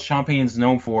that is what Sean Payton's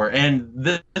known for, and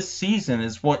this season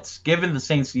is what's given the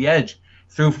Saints the edge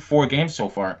through 4 games so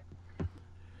far.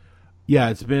 Yeah,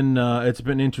 it's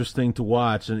been interesting to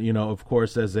watch, and of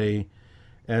course, as a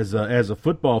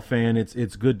football fan,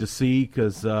 it's good to see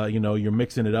because you're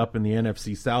mixing it up in the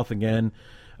NFC South again.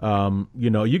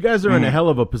 You guys are in a hell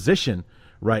of a position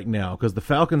right now because the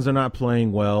Falcons are not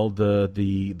playing well.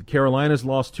 The Carolinas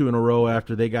lost 2 in a row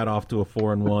after they got off to a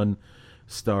 4-1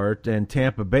 start, and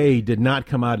Tampa Bay did not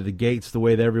come out of the gates the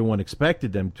way that everyone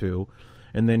expected them to.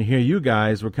 And then here you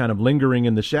guys were kind of lingering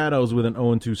in the shadows with an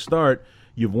 0-2 start.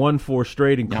 You've won 4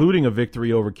 straight, including a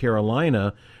victory over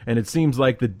Carolina, and it seems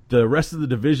like the rest of the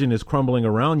division is crumbling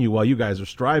around you while you guys are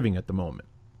striving at the moment.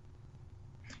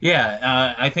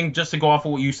 Yeah, I think just to go off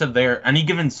of what you said there, any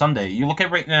given Sunday, you look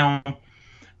at right now,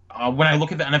 when I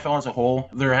look at the NFL as a whole,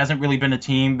 there hasn't really been a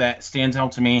team that stands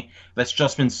out to me that's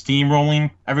just been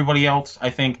steamrolling everybody else. I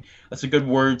think that's a good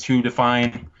word to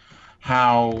define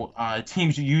how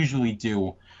teams usually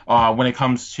do when it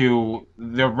comes to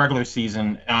their regular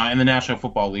season in the National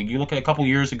Football League. You look at a couple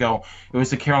years ago, it was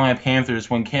the Carolina Panthers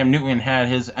when Cam Newton had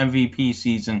his MVP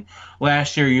season.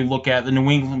 Last year, you look at the New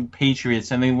England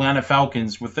Patriots and the Atlanta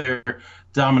Falcons with their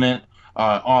dominant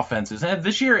offenses. And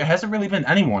this year, it hasn't really been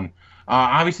anyone.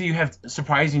 Obviously, you have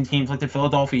surprising teams like the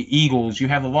Philadelphia Eagles. You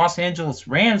have the Los Angeles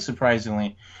Rams,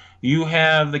 surprisingly. You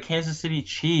have the Kansas City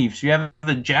Chiefs. You have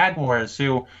the Jaguars,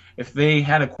 who, if they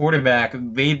had a quarterback,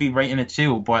 they'd be right in it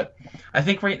too. But I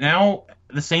think right now,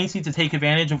 the Saints need to take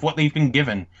advantage of what they've been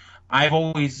given. I've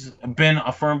always been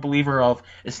a firm believer of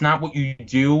it's not what you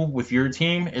do with your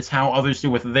team, it's how others do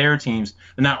with their teams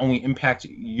that not only impact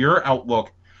your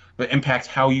outlook, but impact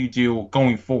how you do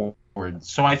going forward.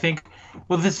 So I think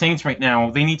with the Saints right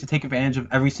now, they need to take advantage of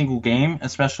every single game,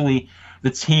 especially the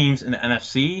teams in the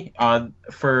NFC.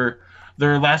 For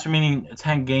their last remaining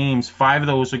 10 games, 5 of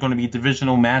those are going to be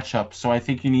divisional matchups. So I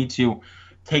think you need to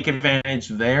take advantage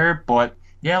there. But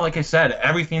yeah, like I said,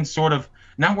 everything's sort of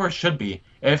not where it should be.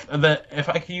 If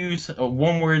I could use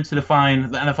one word to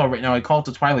define the NFL right now, I call it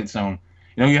the Twilight Zone.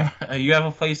 You know, you have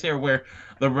a place here where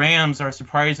the Rams are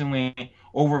surprisingly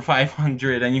over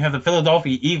 500, and you have the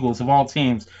Philadelphia Eagles of all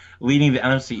teams leading the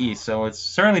NFC East. So it's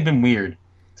certainly been weird,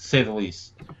 to say the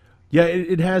least. Yeah,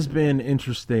 it has been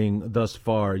interesting thus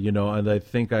far, you know, and I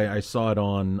think I saw it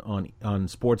on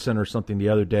SportsCenter or something the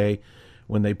other day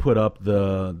when they put up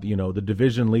the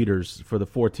division leaders for the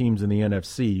 4 teams in the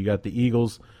NFC. You got the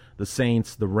Eagles, the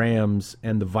Saints, the Rams,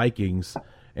 and the Vikings.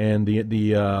 And the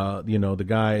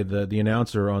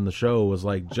announcer on the show was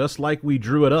like, just like we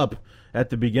drew it up at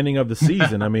the beginning of the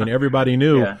season. I mean, everybody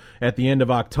knew at the end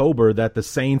of October that the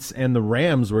Saints and the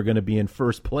Rams were going to be in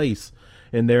first place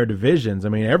in their divisions. I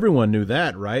mean, everyone knew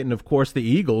that, right? And of course, the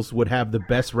Eagles would have the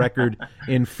best record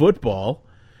in football.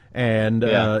 And,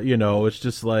 it's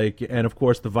just like, and of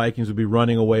course, the Vikings would be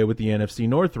running away with the NFC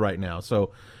North right now.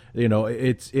 So, you know,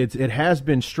 it has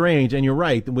been strange. And you're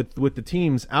right, with the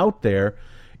teams out there,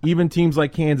 even teams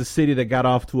like Kansas City that got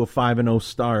off to a 5-0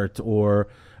 start, or,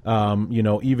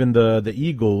 even the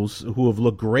Eagles, who have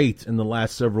looked great in the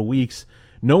last several weeks,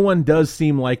 no one does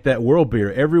seem like that world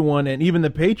beater. Everyone, and even the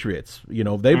Patriots, you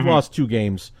know, they've lost 2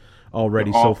 games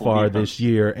already so far this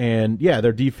year. And, yeah,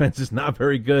 their defense is not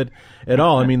very good at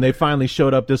all. I mean, they finally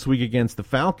showed up this week against the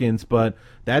Falcons, but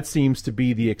that seems to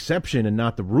be the exception and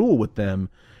not the rule with them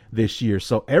this year.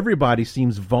 So everybody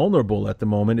seems vulnerable at the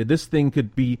moment. This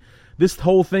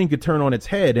whole thing could turn on its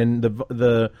head, and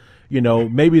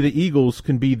maybe the Eagles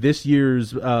can be this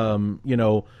year's,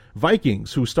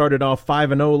 Vikings, who started off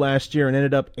 5-0 last year and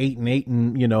ended up 8-8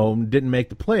 and, didn't make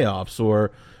the playoffs,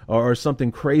 or something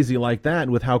crazy like that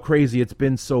with how crazy it's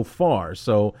been so far.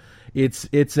 So it's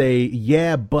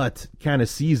a but kind of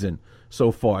season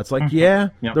so far. It's like,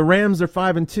 the Rams are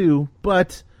 5-2,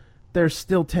 but there's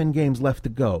still 10 games left to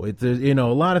go. A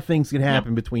lot of things can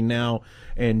happen between now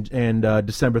and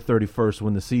December 31st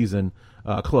when the season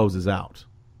closes out.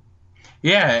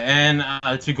 Yeah,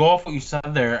 and to go off what you said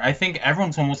there, I think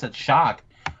everyone's almost in shock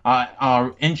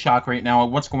right now at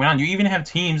what's going on. You even have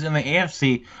teams in the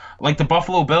AFC like the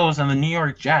Buffalo Bills and the New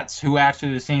York Jets, who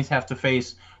actually the Saints have to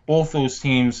face both those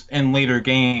teams in later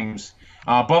games.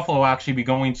 Buffalo will actually be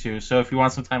going to, so if you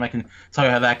want some time, I can tell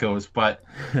you how that goes. But,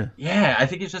 yeah, I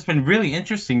think it's just been really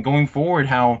interesting going forward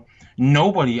how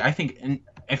nobody, I think,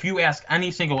 if you ask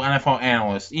any single NFL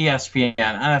analyst, ESPN,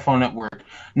 NFL Network,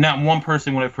 not one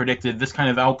person would have predicted this kind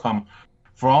of outcome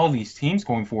for all of these teams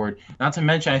going forward. Not to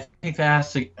mention, I think that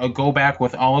has to go back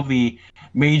with all of the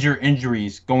major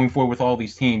injuries going forward with all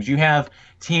these teams. You have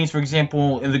teams, for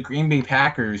example, in the Green Bay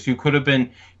Packers, who could have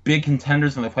been big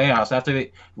contenders in the playoffs after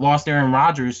they lost Aaron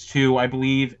Rodgers to, I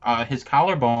believe, his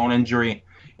collarbone injury.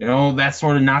 You know, that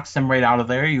sort of knocks them right out of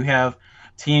there. You have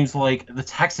teams like the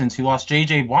Texans, who lost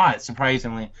J.J. Watt,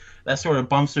 surprisingly. That sort of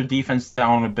bumps their defense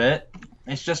down a bit.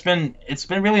 It's been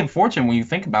really unfortunate when you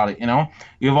think about it, you know.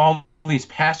 You have all these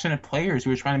passionate players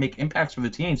who are trying to make impacts for the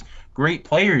teams, great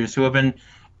players who have been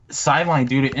sidelined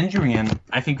due to injury, and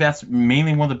I think that's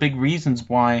mainly one of the big reasons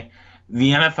why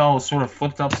the NFL is sort of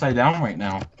flipped upside down right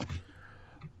now.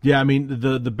 Yeah, I mean,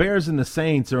 the Bears and the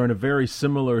Saints are in a very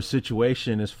similar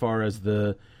situation as far as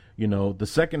the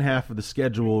second half of the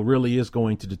schedule really is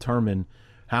going to determine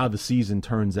how the season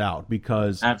turns out,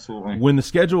 because absolutely, when the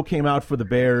schedule came out for the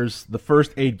Bears, the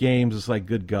first 8 games, it's like,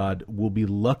 good God, we'll be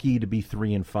lucky to be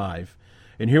 3-5.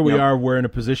 And here we are, we're in a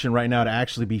position right now to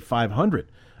actually be 500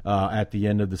 at the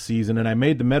end of the season. And I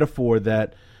made the metaphor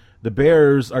that the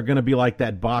Bears are going to be like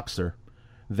that boxer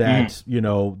that,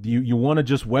 you want to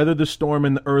just weather the storm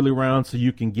in the early rounds so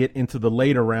you can get into the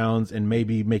later rounds and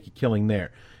maybe make a killing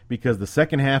there. Because the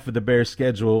second half of the Bears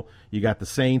schedule, you got the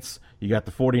Saints, you got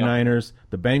the 49ers,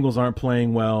 the Bengals aren't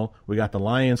playing well, we got the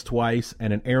Lions twice,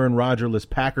 and an Aaron Rodgers-less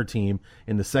Packer team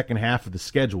in the second half of the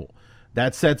schedule.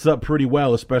 That sets up pretty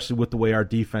well, especially with the way our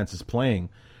defense is playing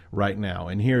right now.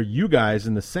 And here, you guys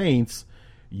in the Saints,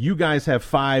 you guys have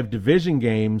 5 division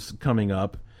games coming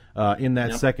up in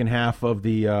that second half of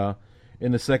the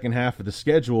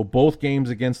schedule. Both games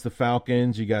against the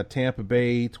Falcons. You got Tampa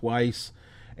Bay twice,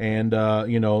 and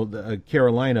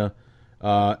Carolina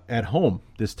at home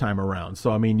this time around.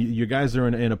 So, I mean, you guys are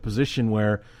in a position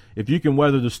where if you can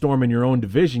weather the storm in your own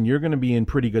division, you're going to be in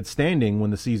pretty good standing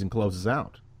when the season closes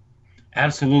out.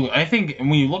 Absolutely. I think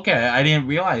when you look at it, I didn't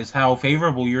realize how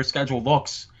favorable your schedule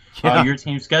looks. Yeah. Your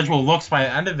team's schedule looks by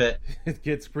the end of it. It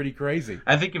gets pretty crazy.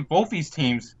 I think if both these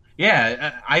teams,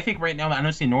 I think right now the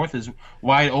NFC North is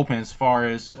wide open as far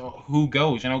as who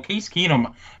goes. Case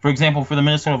Keenum, for example, for the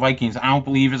Minnesota Vikings, I don't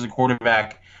believe is a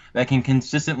quarterback that can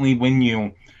consistently win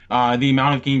you the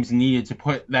amount of games needed to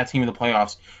put that team in the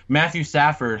playoffs. Matthew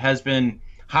Stafford has been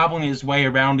hobbling his way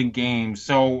around in games,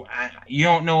 so you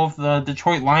don't know if the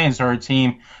Detroit Lions are a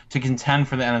team to contend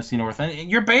for the NFC North.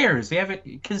 And your Bears, they have a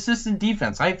consistent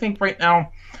defense. I think right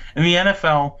now in the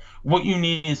NFL, what you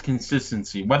need is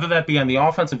consistency, whether that be on the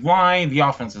offensive line, the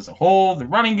offense as a whole, the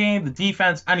running game, the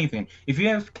defense, anything. If you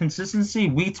have consistency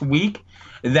week to week,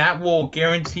 that will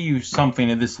guarantee you something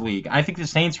in this league. I think the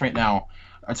Saints right now,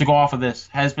 to go off of this,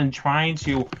 has been trying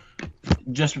to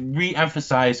just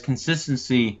re-emphasize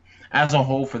consistency as a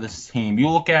whole for this team. You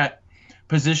look at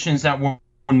positions that were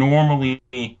normally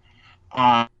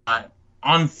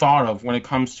unthought of when it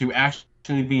comes to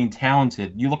actually being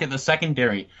talented. You look at the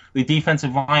secondary, the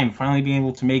defensive line finally being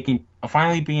able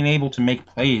to make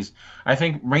plays. I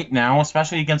think right now,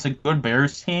 especially against a good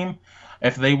Bears team,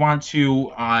 if they want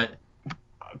to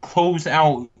close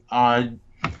out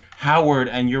Howard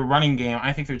and your running game,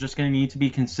 I think they're just going to need to be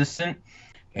consistent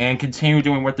and continue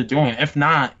doing what they're doing. If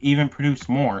not, even produce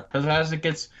more. Because as it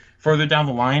gets further down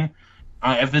the line,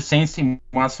 if the Saints team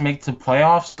wants to make the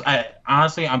playoffs,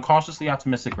 I'm cautiously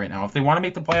optimistic right now. If they want to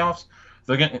make the playoffs,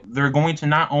 they're going to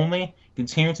not only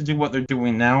continue to do what they're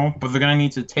doing now, but they're going to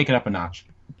need to take it up a notch.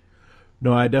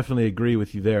 No, I definitely agree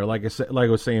with you there. Like I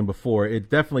was saying before, it's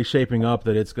definitely shaping up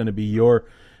that it's going to be your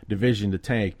division to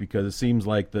tank, because it seems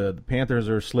like the Panthers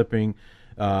are slipping.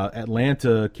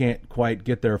 Atlanta can't quite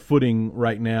get their footing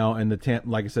right now, and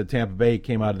like I said, Tampa Bay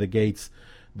came out of the gates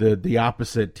the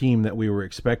opposite team that we were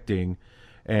expecting,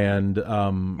 and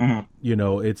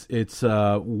it's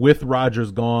with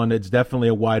Rodgers gone, it's definitely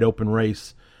a wide open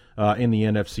race in the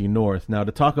NFC North. Now,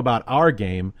 to talk about our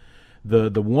game, the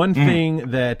one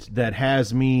thing that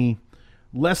has me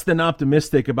less than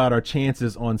optimistic about our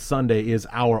chances on Sunday is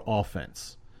our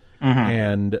offense,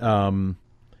 and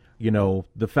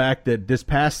the fact that this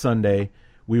past Sunday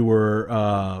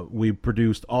we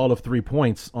produced all of 3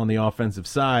 points on the offensive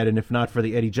side, and if not for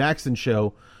the Eddie Jackson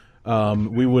show,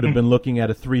 we would have been looking at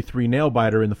a 3-3 nail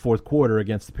biter in the fourth quarter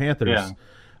against the Panthers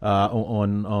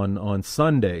on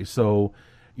Sunday. So,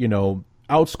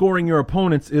 outscoring your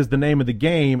opponents is the name of the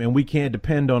game, and we can't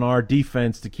depend on our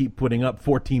defense to keep putting up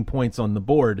 14 points on the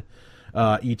board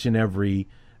each and every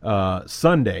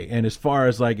Sunday. And as far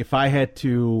as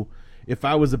if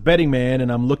I was a betting man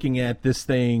and I'm looking at this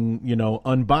thing,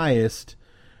 unbiased,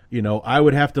 I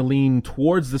would have to lean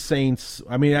towards the Saints.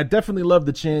 I mean, I definitely love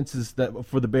the chances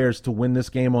for the Bears to win this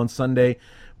game on Sunday,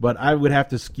 but I would have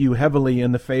to skew heavily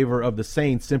in the favor of the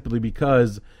Saints simply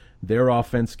because their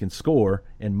offense can score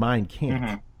and mine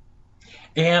can't.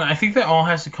 And I think that all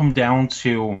has to come down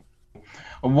to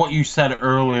what you said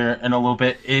earlier in a little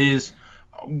bit is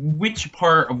which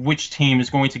part of which team is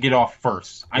going to get off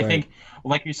first. Right. I think,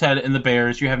 like you said, in the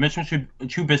Bears, you have Mitchell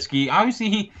Trubisky.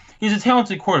 Obviously, he's a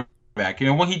talented quarterback.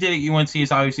 What he did at UNC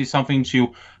is obviously something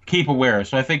to keep aware of.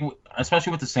 So I think,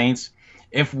 especially with the Saints,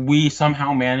 if we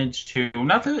somehow manage to,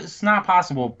 not that it's not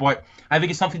possible, but I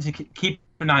think it's something to keep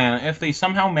an eye on. If they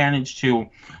somehow manage to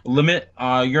limit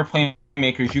your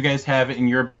playmakers you guys have in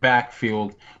your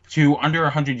backfield to under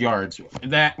 100 yards,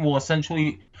 that will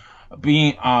essentially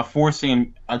be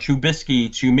forcing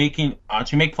Trubisky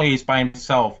to make plays by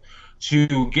himself,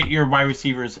 to get your wide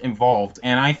receivers involved.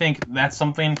 And I think that's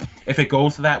something, if it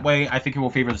goes that way, I think it will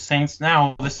favor the Saints.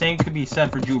 Now, the same could be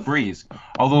said for Drew Brees.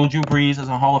 Although Drew Brees is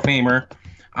a Hall of Famer,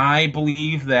 I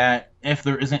believe that if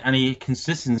there isn't any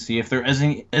consistency, if there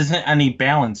isn't any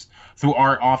balance through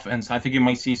our offense, I think you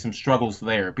might see some struggles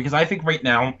there. Because I think right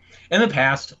now, in the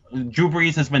past, Drew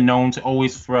Brees has been known to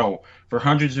always throw for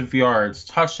hundreds of yards,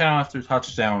 touchdown after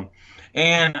touchdown.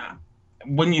 And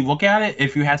when you look at it,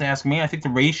 if you had to ask me, I think the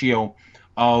ratio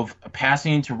of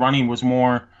passing to running was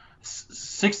more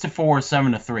 6-4,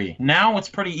 7-3. Now it's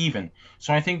pretty even.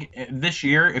 So I think this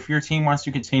year, if your team wants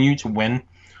to continue to win,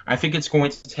 I think it's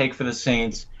going to take for the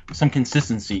Saints some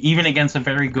consistency, even against a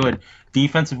very good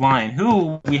defensive line,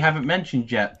 who we haven't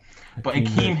mentioned yet. But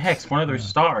Akeem Hicks, one of their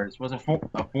stars, was a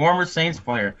former Saints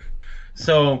player.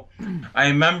 So I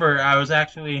remember I was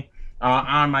actually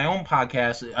on my own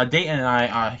podcast, Dayton and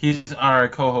I, he's our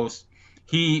co-host.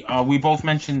 we both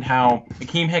mentioned how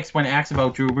Akeem Hicks, when asked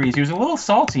about Drew Brees, he was a little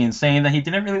salty in saying that he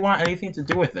didn't really want anything to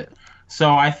do with it.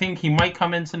 So I think he might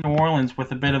come into New Orleans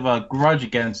with a bit of a grudge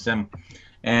against him,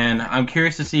 and I'm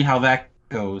curious to see how that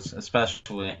goes,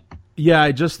 especially. Yeah,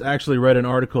 I just actually read an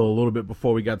article a little bit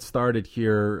before we got started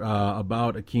here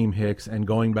about Akeem Hicks and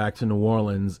going back to New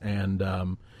Orleans,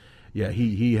 and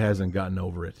he hasn't gotten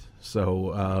over it.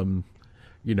 So,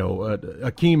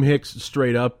 Akeem Hicks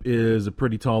straight up is a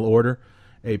pretty tall order.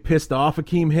 A pissed off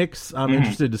Akeem Hicks, I'm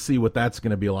interested to see what that's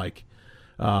going to be like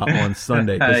on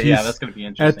Sunday. Yeah, that's going to be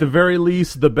interesting. At the very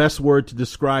least, the best word to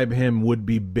describe him would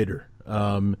be bitter.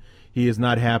 He is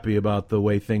not happy about the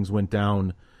way things went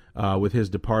down with his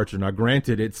departure. Now,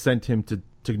 granted, it sent him to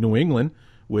New England,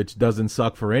 which doesn't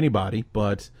suck for anybody,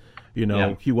 but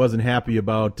he wasn't happy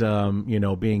about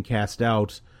being cast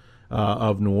out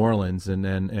of New Orleans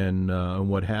and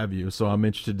what have you. So I'm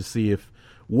interested to see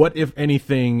what if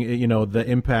anything the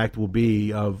impact will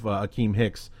be of Akeem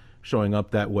Hicks showing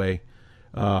up that way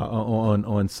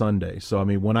on Sunday. So I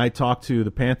mean, when I talked to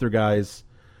the Panther guys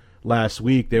last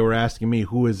week, they were asking me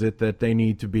who is it that they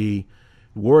need to be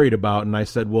worried about, and I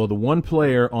said, well, the one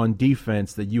player on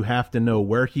defense that you have to know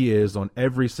where he is on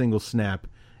every single snap,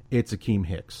 it's Akeem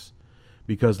Hicks.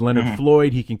 Because Leonard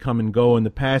Floyd, he can come and go in the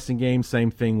passing game.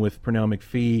 Same thing with Pernell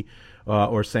McPhee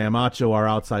or Sam Acho, our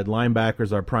outside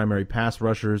linebackers, our primary pass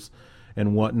rushers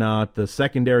and whatnot. The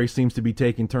secondary seems to be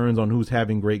taking turns on who's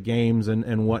having great games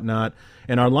and whatnot.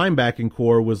 And our linebacking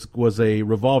core was a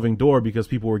revolving door because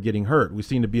people were getting hurt. We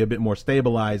seem to be a bit more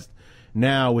stabilized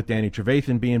now with Danny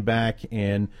Trevathan being back,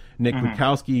 and Nick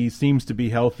Witkowski seems to be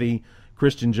healthy.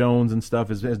 Christian Jones and stuff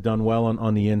has done well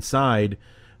on the inside.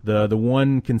 The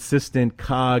one consistent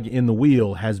cog in the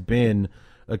wheel has been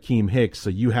Akeem Hicks, so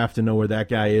you have to know where that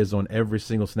guy is on every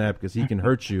single snap because he can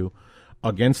hurt you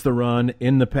against the run,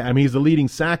 in the I mean, he's the leading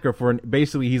sacker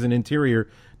basically he's an interior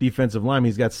defensive lineman.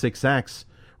 He's got 6 sacks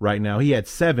right now. He had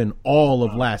 7 all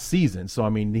of last season, so I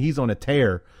mean, he's on a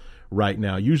tear right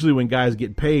now. Usually when guys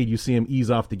get paid, you see him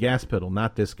ease off the gas pedal.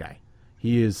 Not this guy.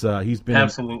 He's been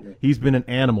absolutely. He's been an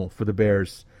animal for the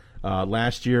Bears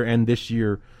last year and this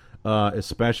year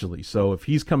especially. So if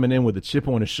he's coming in with a chip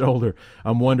on his shoulder,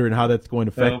 I'm wondering how that's going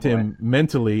to affect him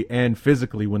mentally and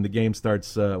physically when the game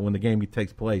starts. When the game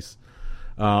takes place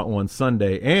on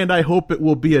Sunday. And I hope it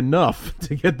will be enough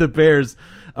to get the Bears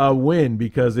a win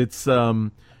because it's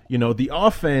the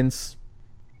offense.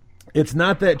 It's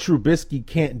not that Trubisky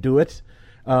can't do it.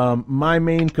 My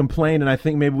main complaint, and I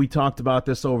think maybe we talked about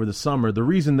this over the summer, the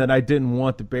reason that I didn't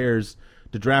want the Bears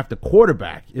to draft a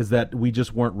quarterback is that we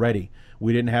just weren't ready.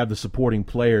 We didn't have the supporting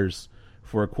players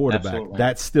for a quarterback. Absolutely.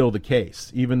 That's still the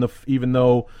case. Even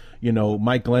though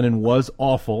Mike Glennon was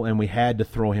awful and we had to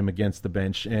throw him against the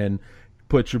bench and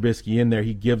put Trubisky in there,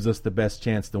 he gives us the best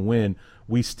chance to win.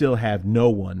 We still have no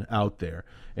one out there.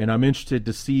 And I'm interested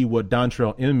to see what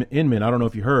Dontrell Inman, I don't know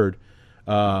if you heard.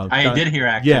 I did hear,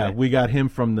 actually. Yeah, we got him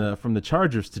from the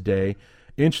Chargers today.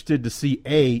 Interested to see,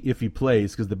 if he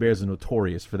plays, because the Bears are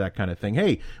notorious for that kind of thing.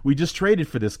 Hey, we just traded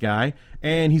for this guy,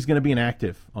 and he's going to be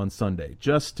inactive on Sunday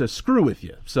just to screw with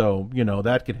you. So,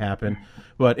 that could happen.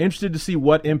 But interested to see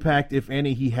what impact, if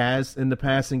any, he has in the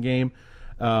passing game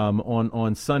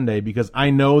on Sunday, because I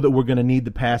know that we're going to need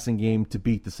the passing game to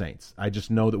beat the Saints. I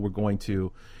just know that we're going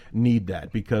to need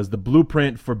that because the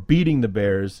blueprint for beating the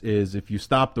Bears is if you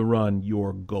stop the run,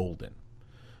 you're golden.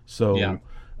 So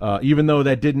even though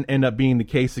that didn't end up being the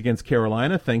case against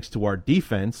Carolina, thanks to our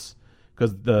defense,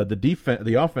 because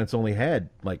the offense only had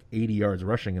like 80 yards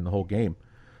rushing in the whole game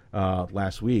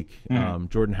last week.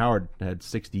 Jordan Howard had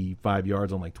 65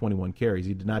 yards on like 21 carries.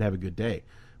 He did not have a good day.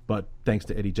 But thanks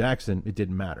to Eddie Jackson, it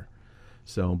didn't matter.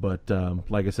 So, but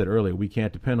like I said earlier, we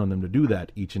can't depend on them to do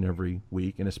that each and every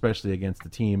week, and especially against the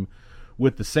team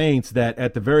with the Saints that,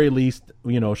 at the very least,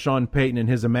 Sean Payton and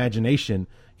his imagination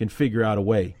can figure out a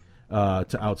way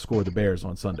to outscore the Bears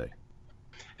on Sunday.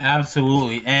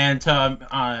 Absolutely. And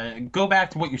to go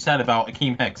back to what you said about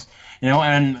Akeem Hicks,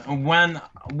 and when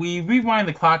we rewind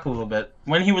the clock a little bit,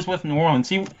 when he was with New Orleans,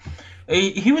 he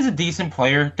was a decent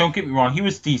player. Don't get me wrong. He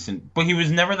was decent, but he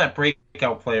was never that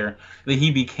breakout player that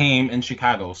he became in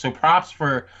Chicago. So props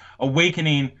for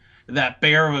awakening that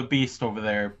bear of a beast over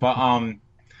there. But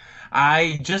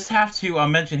I just have to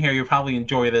mention here, you'll probably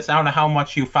enjoy this. I don't know how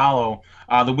much you follow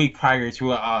the week prior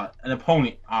to an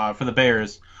opponent for the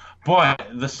Bears, but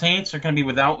the Saints are going to be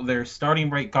without their starting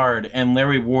right guard and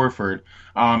Larry Warford,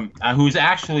 who's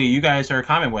actually, you guys are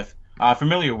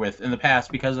familiar with in the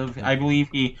past because of, I believe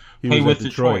he played with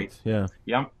Detroit. Yeah.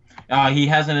 Yep. He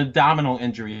has an abdominal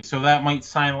injury, so that might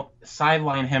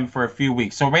sideline him for a few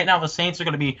weeks. So right now the Saints are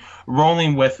going to be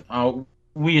rolling with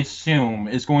we assume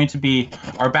is going to be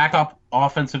our backup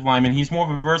offensive lineman. He's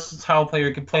more of a versatile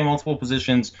player, can play multiple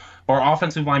positions. Our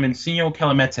offensive lineman, Sinio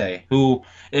Calamete, who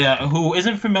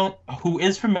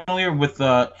is familiar with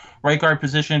the right guard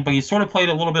position, but he's sort of played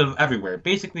a little bit of everywhere.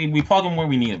 Basically, we plug him where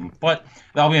we need him. But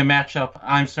that'll be a matchup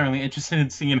I'm certainly interested in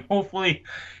seeing. Hopefully,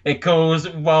 it goes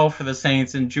well for the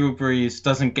Saints and Drew Brees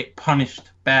doesn't get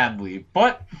punished badly.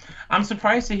 But I'm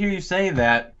surprised to hear you say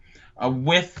that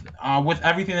with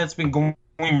everything that's been going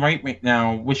right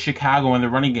now with Chicago and the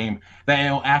running game, that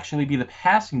it'll actually be the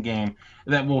passing game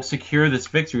that will secure this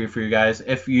victory for you guys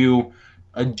if you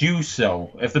do so,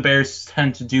 if the Bears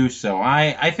tend to do so.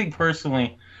 I think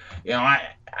personally,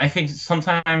 I think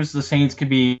sometimes the Saints could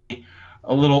be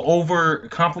a little over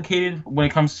complicated when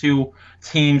it comes to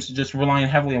teams just relying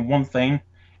heavily on one thing.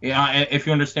 If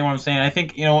you understand what I'm saying. I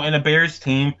think, in a Bears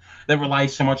team that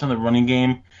relies so much on the running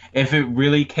game, if it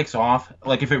really kicks off,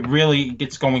 like if it really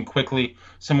gets going quickly,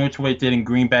 similar to what it did in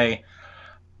Green Bay,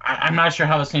 I'm not sure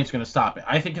how the Saints are going to stop it.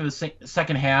 I think in the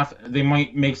second half, they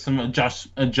might make some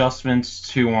adjustments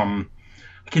to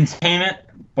contain it.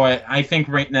 But I think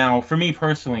right now, for me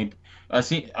personally,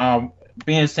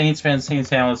 being a Saints fan,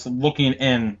 Saints analyst, looking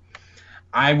in,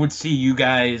 I would see you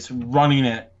guys running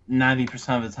it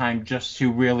 90% of the time just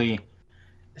to really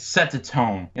set the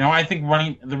tone. I think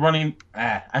running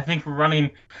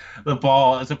the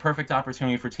ball is a perfect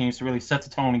opportunity for teams to really set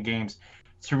the tone in games,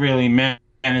 to really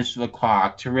manage the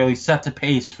clock, to really set the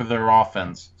pace for their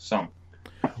offense. So,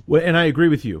 well, and I agree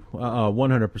with you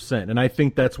 100%. And I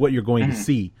think that's what you're going to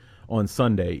see on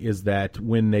Sunday is that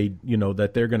when they,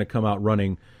 that they're going to come out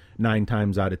running 9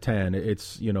 times out of 10,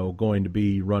 it's, going to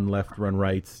be run left, run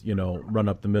right, run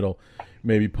up the middle,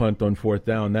 maybe punt on 4th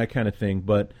down, that kind of thing.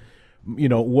 But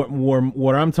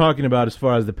what I'm talking about as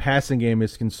far as the passing game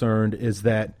is concerned is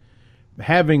that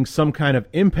having some kind of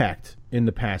impact in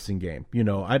the passing game.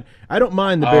 I don't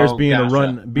mind the Bears being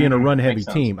a run heavy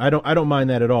team. I don't mind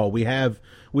that at all. We have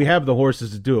the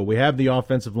horses to do it. We have the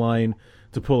offensive line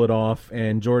to pull it off,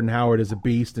 and Jordan Howard is a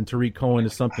beast, and Tariq Cohen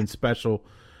is something special.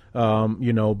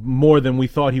 More than we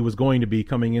thought he was going to be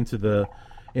coming into the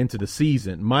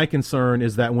season. My concern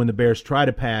is that when the Bears try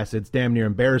to pass, it's damn near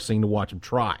embarrassing to watch them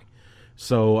try.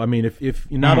 So, I mean, if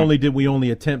not only did we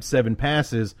only attempt 7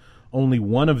 passes, only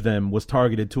one of them was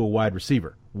targeted to a wide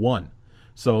receiver. One.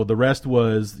 So the rest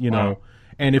was,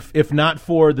 and if not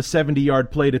for the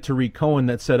 70-yard play to Tariq Cohen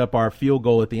that set up our field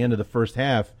goal at the end of the first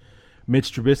half,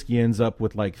 Mitch Trubisky ends up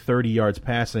with like 30 yards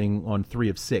passing on 3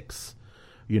 of 6.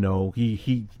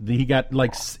 He got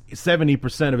like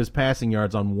 70% of his passing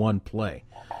yards on one play.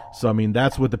 So, I mean,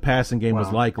 that's what the passing game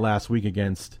was like last week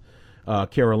against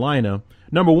Carolina.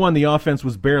 Number one, the offense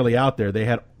was barely out there. They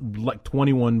had like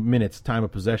 21 minutes time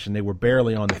of possession. They were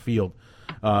barely on the field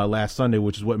last Sunday,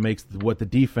 which is what makes what the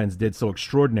defense did so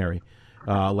extraordinary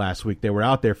last week. They were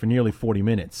out there for nearly 40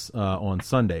 minutes on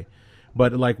Sunday.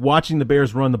 But like watching the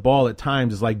Bears run the ball at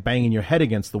times is like banging your head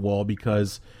against the wall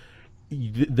because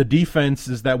the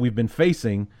defenses that we've been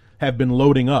facing have been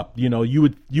loading up. You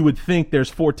would think there's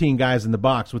 14 guys in the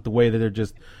box with the way that they're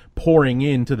just pouring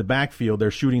into the backfield.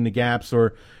 They're shooting the gaps,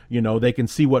 or they can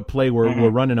see what play we're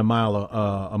running a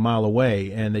mile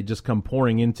away, and they just come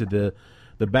pouring into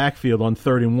the backfield. On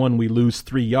 3rd and 1, we lose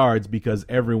 3 yards because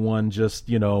everyone just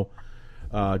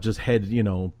head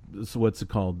what's it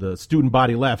called, the student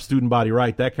body left, student body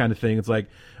right, that kind of thing. It's like,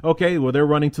 okay, well, they're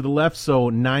running to the left, so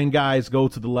 9 guys go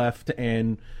to the left,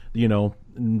 and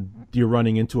you're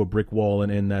running into a brick wall,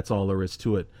 and that's all there is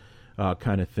to it,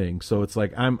 kind of thing. So it's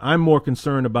like I'm more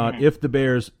concerned about if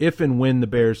and when the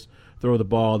Bears throw the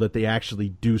ball, that they actually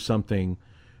do something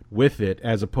with it,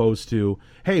 as opposed to,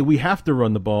 hey, we have to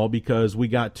run the ball because we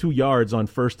got 2 yards on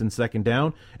 1st and 2nd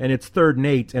down, and it's 3rd and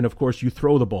 8, and of course you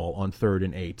throw the ball on 3rd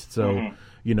and 8. So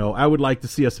I would like to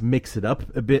see us mix it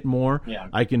up a bit more. Yeah.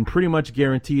 I can pretty much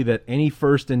guarantee that any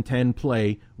 1st and 10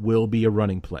 play will be a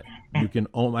running play.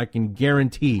 I can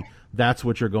guarantee that's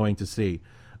what you're going to see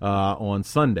on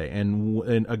Sunday.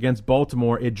 And against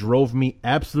Baltimore, it drove me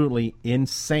absolutely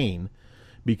insane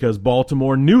because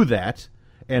Baltimore knew that,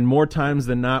 and more times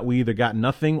than not, we either got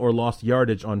nothing or lost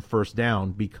yardage on 1st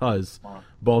down because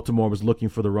Baltimore was looking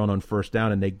for the run on 1st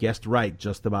down, and they guessed right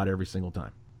just about every single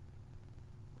time.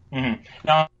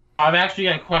 Now, I've actually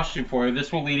got a question for you.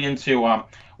 This will lead into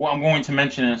what I'm going to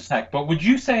mention in a sec. But would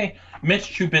you say Mitch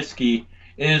Trubisky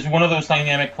is one of those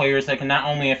dynamic players that can not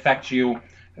only affect you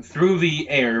through the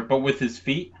air, but with his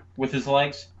feet, with his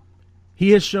legs?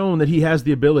 He has shown that he has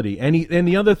the ability, and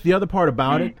the other part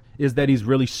about it is that he's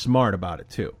really smart about it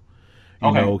too.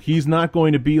 He's not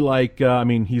going to be like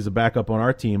he's a backup on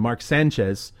our team, Mark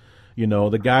Sanchez. You know,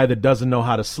 the guy that doesn't know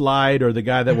how to slide, or the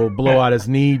guy that will blow out his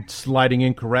knee sliding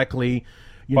incorrectly.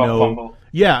 Fumble.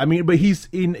 Yeah, I mean, but he's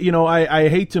in. You know, I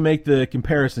hate to make the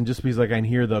comparison just because I can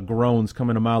hear the groans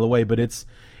coming a mile away, but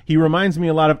he reminds me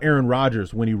a lot of Aaron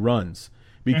Rodgers when he runs.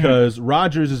 Because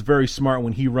Rodgers is very smart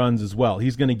when he runs as well.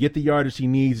 He's going to get the yardage he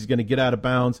needs. He's going to get out of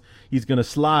bounds. He's going to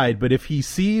slide. But if he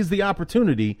sees the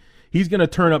opportunity, he's going to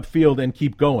turn up field and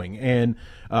keep going. And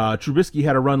Trubisky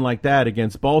had a run like that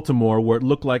against Baltimore where it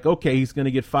looked like, okay, he's going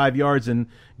to get 5 yards and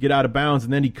get out of bounds.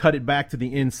 And then he cut it back to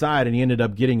the inside, and he ended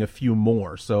up getting a few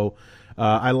more. So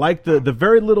I like the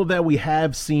very little that we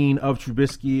have seen of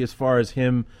Trubisky as far as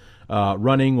him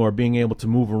running or being able to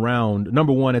move around.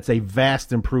 Number one, it's a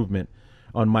vast improvement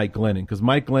on Mike Glennon, because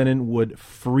Mike Glennon would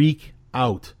freak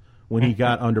out when he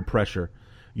got under pressure.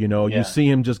 You know, you see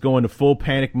him just go into full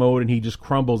panic mode and he just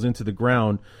crumbles into the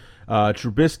ground.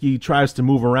 Trubisky tries to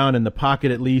move around in the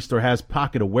pocket at least, or has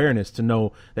pocket awareness to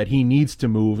know that he needs to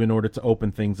move in order to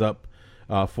open things up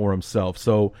for himself.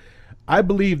 So I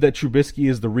believe that Trubisky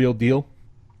is the real deal.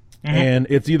 And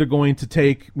it's either going to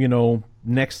take, you know,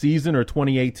 next season or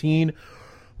 2018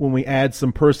 when we add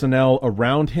some personnel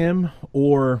around him,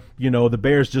 or, you know, the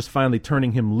Bears just finally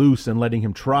turning him loose and letting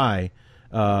him try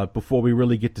before we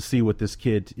really get to see what this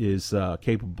kid is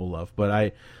capable of.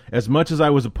 But as much as I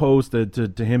was opposed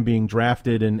to him being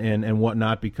drafted and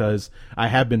whatnot, because I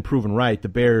have been proven right, the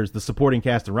Bears, the supporting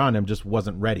cast around him just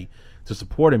wasn't ready to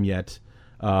support him yet.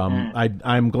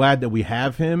 I'm glad that we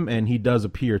have him, and he does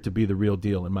appear to be the real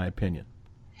deal, in my opinion.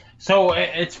 So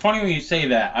it's funny when you say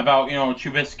that about, you know,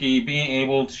 Trubisky being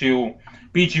able to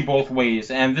beat you both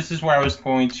ways, and this is where I was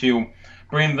going to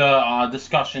bring the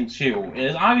discussion to.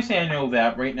 Is obviously I know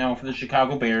that right now for the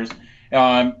Chicago Bears,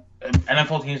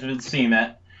 NFL teams have been seeing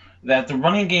that the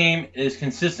running game is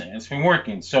consistent. It's been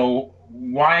working. So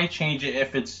why change it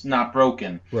if it's not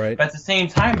broken? Right. But at the same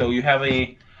time, though, you have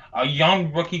a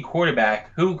young rookie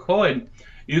quarterback who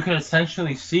you could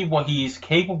essentially see what he's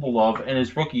capable of in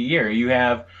his rookie year. You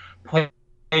have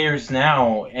players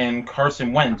now and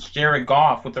Carson Wentz, Jared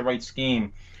Goff with the right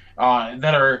scheme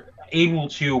that are able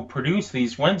to produce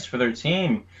these wins for their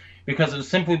team because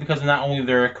of not only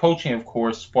their coaching, of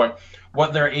course, but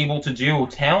what they're able to do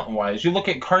talent-wise. You look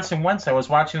at Carson Wentz. I was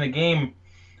watching the game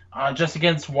just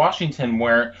against Washington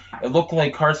where it looked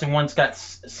like Carson Wentz got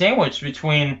sandwiched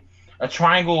between a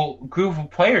triangle group of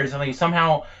players, and they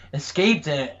somehow escaped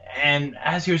it. And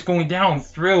as he was going down,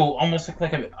 threw almost looked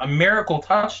like a miracle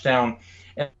touchdown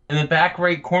in the back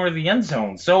right corner of the end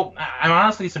zone. So I'm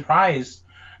honestly surprised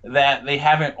that they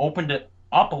haven't opened it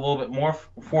up a little bit more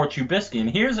for Trubisky. And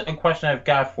here's a question I've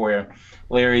got for you,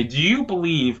 Larry. Do you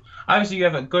believe, obviously you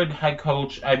have a good head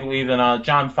coach, I believe, in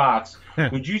John Fox.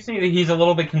 Would you say that he's a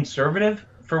little bit conservative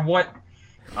for what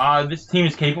this team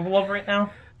is capable of right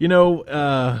now? You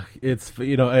know, it's,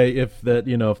 you know, if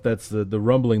that's the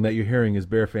rumbling that you're hearing is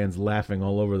Bear fans laughing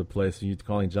all over the place and you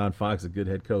calling John Fox a good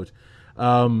head coach.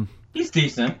 He's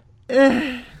decent.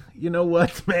 You know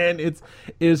what, man? It's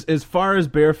as far as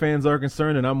Bear fans are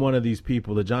concerned, and I'm one of these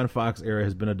people, the John Fox era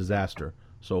has been a disaster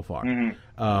so far.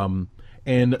 And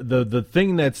the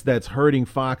thing that's hurting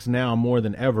Fox now more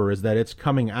than ever is that it's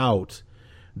coming out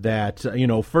that, you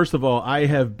know, first of all, I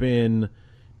have been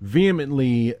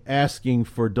vehemently asking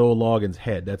for Dole Loggins'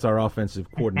 head. That's our offensive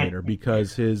coordinator,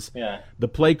 because the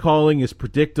play calling is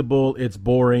predictable, it's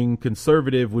boring.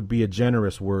 Conservative would be a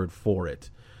generous word for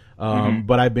it.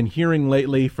 But I've been hearing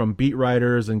lately from beat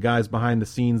writers and guys behind the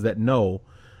scenes that know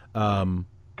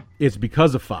it's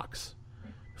because of Fox.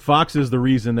 Fox is the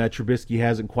reason that Trubisky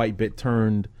hasn't quite been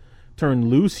turned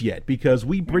loose yet, because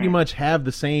we pretty much have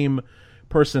the same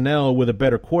personnel with a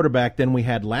better quarterback than we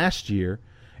had last year.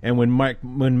 And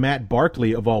when Matt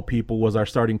Barkley, of all people, was our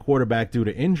starting quarterback due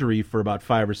to injury for about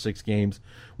 5 or 6 games,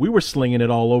 we were slinging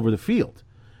it all over the field.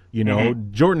 You know,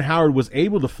 Jordan Howard was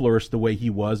able to flourish the way he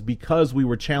was because we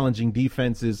were challenging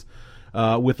defenses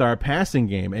with our passing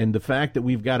game. And the fact that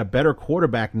we've got a better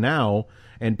quarterback now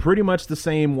and pretty much the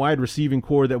same wide receiving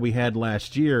core that we had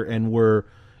last year, and we're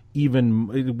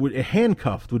even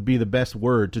handcuffed would be the best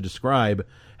word to describe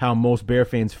how most Bear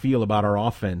fans feel about our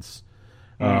offense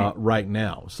right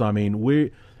now. So, I mean,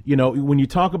 when you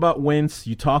talk about Wentz,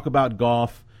 you talk about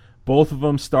Goff. Both of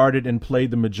them started and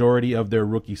played the majority of their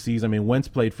rookie season. I mean, Wentz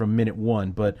played from minute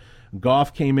 1, but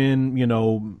Goff came in, you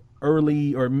know,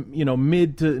 early or, you know,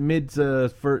 mid to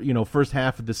first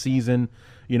half of the season.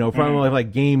 You know, from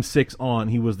like game 6 on,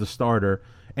 he was the starter.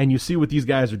 And you see what these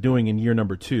guys are doing in year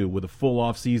number 2 with a full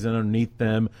off season underneath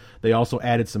them. They also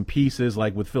added some pieces,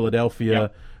 like with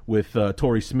Philadelphia, with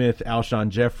Torrey Smith, Alshon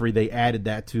Jeffrey. They added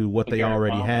that to what they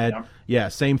already had. Yeah,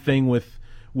 same thing with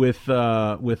with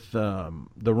the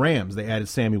Rams. They added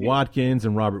Sammy Watkins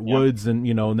and Robert Woods, and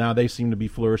now they seem to be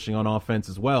flourishing on offense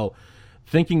as well.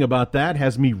 Thinking about that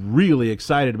has me really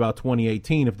excited about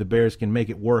 2018 if the Bears can make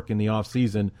it work in the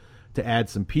offseason to add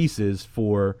some pieces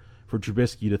for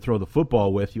Trubisky to throw the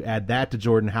football with. You add that to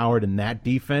Jordan Howard and that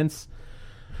defense,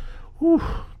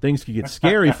 things could get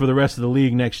scary for the rest of the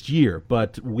league next year.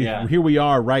 But here we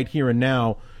are right here and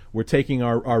now. We're taking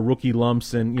our rookie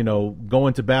lumps and,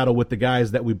 going to battle with the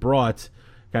guys that we brought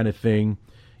kind of thing.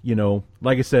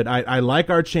 Like I said, I like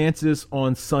our chances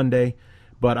on Sunday,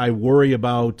 but I worry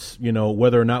about,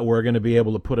 whether or not we're going to be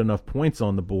able to put enough points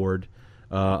on the board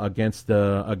against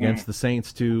the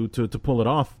Saints to pull it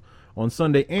off on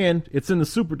Sunday. And it's in the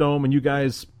Superdome, and you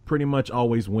guys pretty much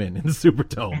always win in the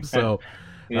Superdome. So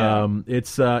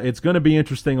it's going to be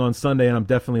interesting on Sunday, and I'm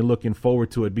definitely looking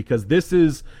forward to it because this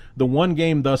is the one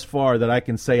game thus far that I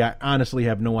can say I honestly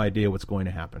have no idea what's going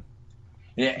to happen.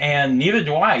 Yeah, and neither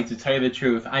do I, to tell you the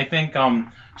truth. I think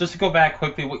just to go back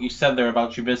quickly what you said there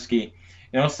about Trubisky,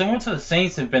 similar to the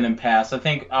Saints have been in past, I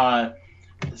think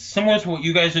similar to what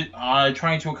you guys are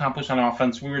trying to accomplish on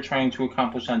offense, we were trying to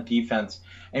accomplish on defense.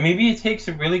 And maybe it takes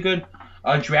a really good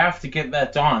draft to get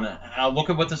that done. Look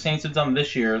at what the Saints have done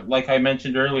this year. Like I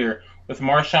mentioned earlier, with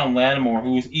Marshawn Lattimore,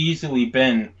 who's easily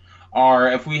been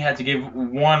if we had to give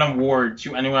one award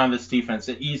to anyone on this defense,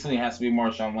 it easily has to be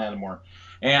Marshawn Lattimore.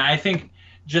 And I think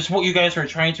just what you guys are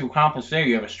trying to accomplish there,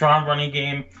 you have a strong running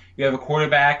game, you have a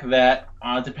quarterback that,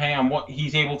 depending on what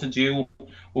he's able to do,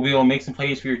 will be able to make some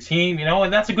plays for your team,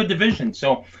 and that's a good division.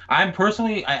 So I'm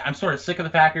sort of sick of the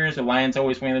Packers. The Lions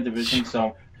always win the division,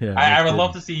 so I would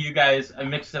love to see you guys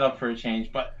mix it up for a change.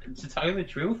 But to tell you the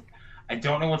truth, I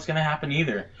don't know what's going to happen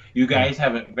either. You guys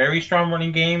have a very strong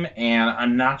running game, and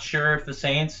I'm not sure if the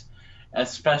Saints,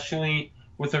 especially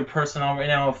with their personnel right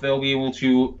now, if they'll be able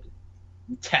to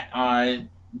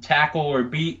tackle or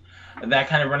beat that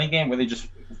kind of running game where they just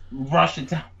rush it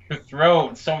down your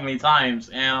throat so many times.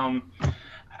 And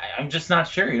I'm just not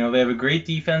sure. They have a great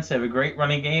defense, they have a great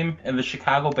running game, and the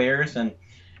Chicago Bears, and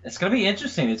it's going to be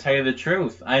interesting to tell you the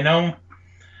truth. I know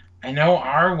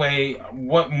our way,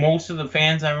 what most of the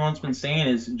fans, everyone's been saying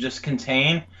is just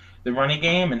contain the running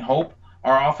game and hope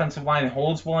our offensive line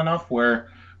holds well enough where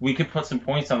we could put some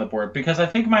points on the board. Because I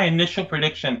think my initial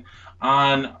prediction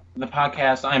on the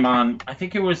podcast I'm on, I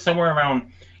think it was somewhere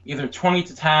around either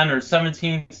 20-10 or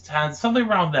 17-10, something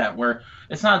around that, where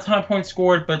it's not a ton of points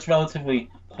scored, but it's relatively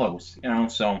close,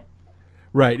 so.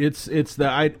 Right.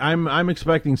 I'm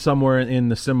expecting somewhere in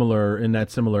that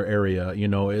similar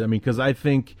area, because I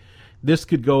think this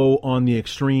could go on the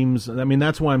extremes.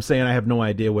 That's why I'm saying I have no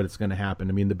idea what it's going to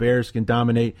happen. The Bears can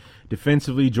dominate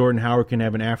defensively. Jordan Howard can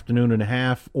have an afternoon and a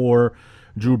half, or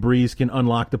Drew Brees can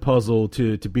unlock the puzzle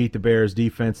to beat the Bears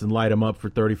defense and light them up for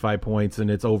 35 points,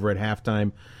 and it's over at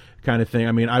halftime kind of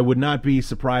thing. I would not be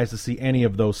surprised to see any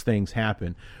of those things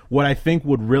happen. What I think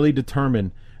would really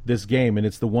determine this game, and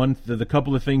it's the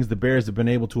couple of things the Bears have been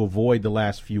able to avoid the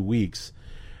last few weeks.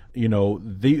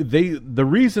 The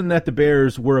reason that the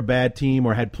Bears were a bad team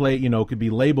or had played, could be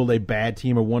labeled a bad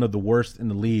team or one of the worst in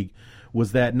the league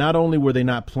was that not only were they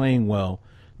not playing well,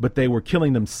 but they were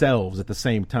killing themselves at the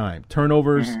same time.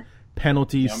 Turnovers,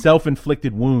 penalties,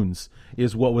 self-inflicted wounds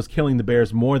is what was killing the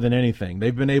Bears more than anything.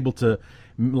 They've been able to,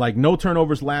 no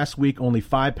turnovers last week, only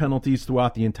 5 penalties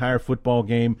throughout the entire football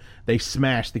game. They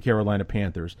smashed the Carolina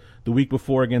Panthers. The week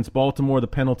before against Baltimore, the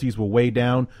penalties were way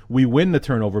down. We win the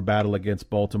turnover battle against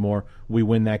Baltimore. We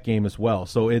win that game as well.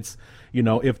 So it's,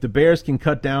 if the Bears can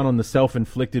cut down on the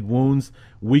self-inflicted wounds,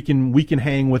 we can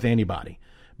hang with anybody.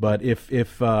 But if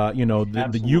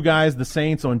you guys, the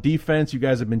Saints on defense, you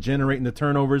guys have been generating the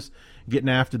turnovers, getting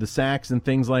after the sacks and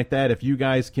things like that. If you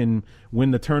guys can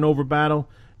win the turnover battle,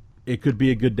 it could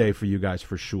be a good day for you guys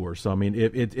for sure. So,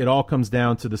 it all comes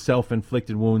down to the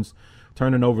self-inflicted wounds,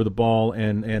 turning over the ball,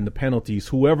 and the penalties.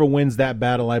 Whoever wins that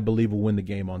battle, I believe, will win the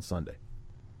game on Sunday.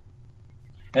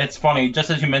 It's funny,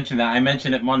 just as you mentioned that, I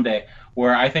mentioned it Monday,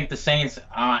 where I think the Saints,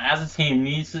 as a team,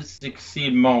 needs to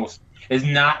succeed most is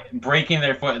not breaking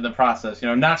their foot in the process,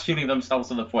 not shooting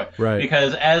themselves in the foot. Right.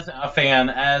 Because as a fan,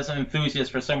 as an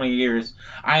enthusiast for so many years,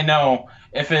 I know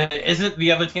if it isn't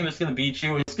the other team that's going to beat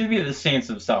you, it's going to be the Saints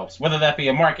themselves, whether that be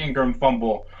a Mark Ingram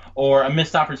fumble or a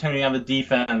missed opportunity on the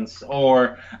defense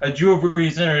or a Drew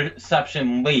Brees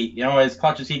interception late, as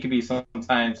clutch as he could be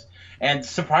sometimes. And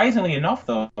surprisingly enough,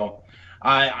 though,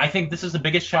 I think this is the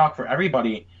biggest shock for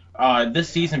everybody this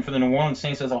season for the New Orleans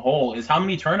Saints as a whole is how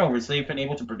many turnovers they've been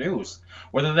able to produce,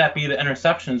 whether that be the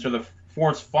interceptions or the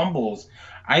forced fumbles.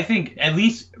 I think, at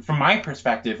least from my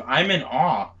perspective, I'm in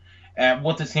awe at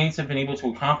what the Saints have been able to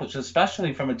accomplish,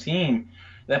 especially from a team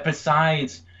that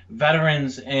besides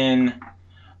veterans in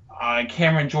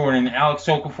Cameron Jordan, Alex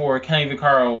Okafor, Kenny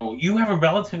Vaccaro, you have a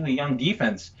relatively young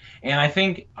defense. And I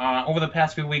think over the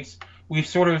past few weeks, we've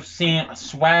sort of seen a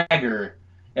swagger,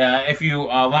 if you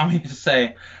allow me to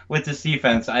say, with this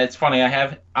defense. It's funny, I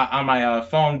have on my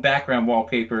phone background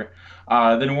wallpaper,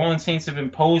 the New Orleans Saints have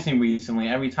been posing recently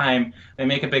every time they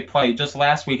make a big play. Just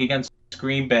last week against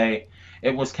Green Bay,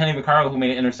 it was Kenny Vaccaro who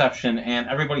made an interception, and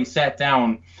everybody sat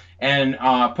down and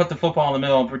put the football in the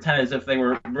middle and pretend as if they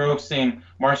were roasting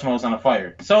marshmallows on a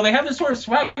fire. So they have this sort of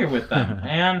swagger with them,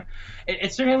 and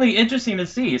it's really interesting to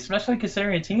see, especially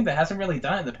considering a team that hasn't really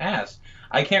done it in the past.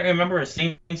 I can't remember a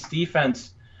Saints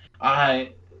defense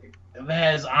that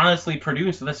has honestly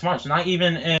produced this much. Not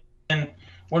even in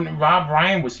when Rob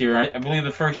Ryan was here. I believe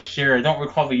the first year, I don't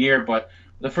recall the year, but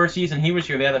the first season he was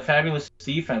here, they had a fabulous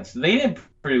defense. They didn't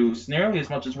produce nearly as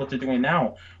much as what they're doing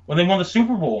now. When they won the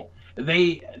Super Bowl,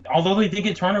 although they did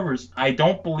get turnovers, I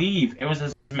don't believe it was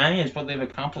as many as what they've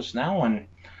accomplished now. And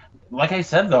like I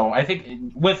said, though, I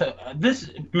think with this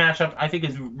matchup, I think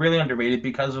is really underrated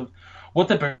because of what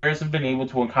the Bears have been able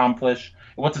to accomplish,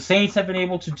 what the Saints have been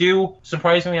able to do,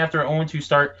 surprisingly, after an 0-2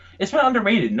 start. It's been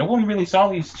underrated. No one really saw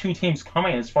these two teams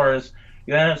coming as far as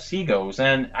the NFC goes.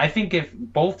 And I think if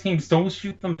both teams don't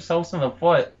shoot themselves in the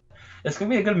foot, it's going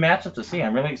to be a good matchup to see.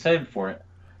 I'm really excited for it.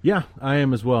 Yeah, I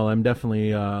am as well. I'm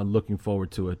definitely looking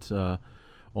forward to it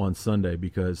on Sunday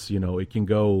because, it can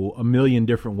go a million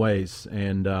different ways.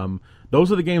 And those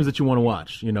are the games that you want to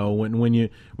watch. When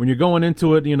you're going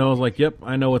into it, it's like, yep,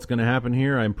 I know what's going to happen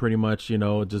here. I'm pretty much,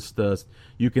 just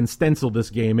you can stencil this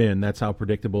game in. That's how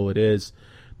predictable it is.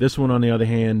 This one, on the other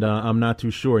hand, I'm not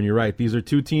too sure. And you're right. These are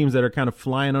two teams that are kind of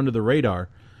flying under the radar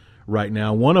right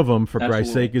now. One of them, for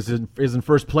Christ's sake, is in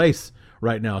first place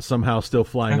right now, somehow still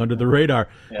flying under the radar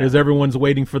because everyone's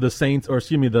waiting for the Saints, or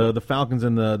excuse me, the Falcons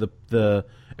and the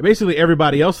basically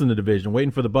everybody else in the division, waiting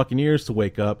for the Buccaneers to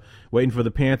wake up, waiting for the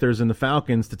Panthers and the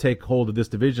Falcons to take hold of this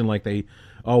division like they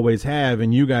always have,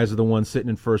 and you guys are the ones sitting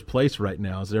in first place right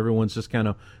now. So everyone's just kind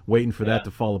of waiting for that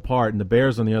to fall apart. And the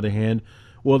Bears, on the other hand,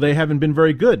 well, they haven't been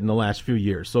very good in the last few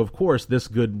years. So, of course, this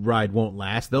good ride won't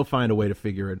last. They'll find a way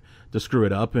to screw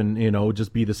it up and,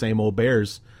 just be the same old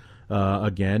Bears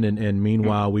again. And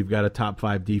meanwhile, we've got a top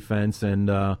 5 defense, and,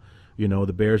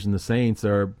 the Bears and the Saints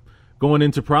are going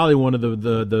into probably one of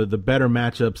the better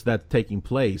matchups that's taking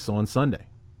place on Sunday.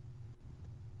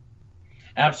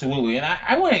 Absolutely. And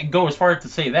I wouldn't go as far as to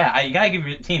say that. You got to give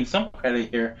your team some credit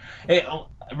here.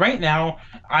 Right now,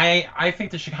 I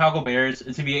think the Chicago Bears,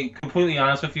 to be completely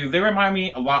honest with you, they remind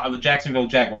me a lot of the Jacksonville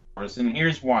Jaguars, and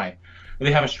here's why.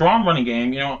 They have a strong running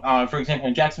game. For example,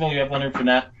 in Jacksonville, you have Leonard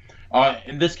Fournette.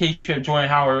 In this case, you have Jordan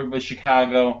Howard with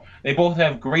Chicago. They both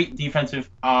have great defenses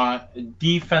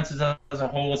as a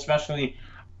whole, especially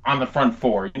on the front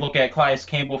four. You look at Calais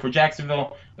Campbell for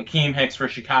Jacksonville, Akeem Hicks for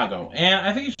Chicago. And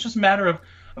I think it's just a matter of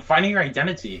finding your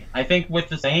identity. I think with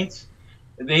the Saints,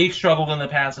 they've struggled in the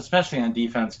past, especially on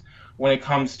defense, when it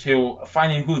comes to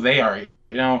finding who they are.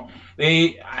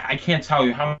 I can't tell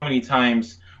you how many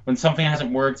times when something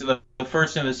hasn't worked, the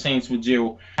first thing the Saints would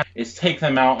do is take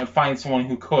them out and find someone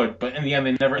who could. But in the end,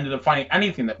 they never ended up finding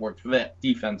anything that worked for that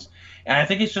defense. And I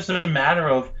think it's just a matter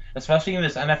of, especially in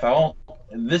this NFL,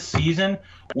 this season,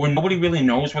 where nobody really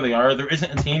knows where they are, there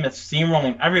isn't a team that's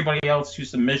steamrolling everybody else to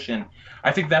submission.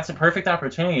 I think that's a perfect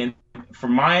opportunity. And for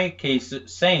my case,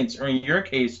 Saints, or in your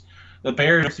case, the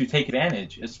Bears, to take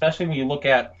advantage, especially when you look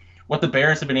at what the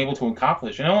Bears have been able to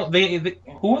accomplish. Who have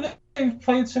they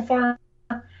played so far?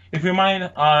 If you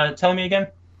mind telling me again.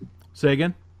 Say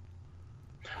again?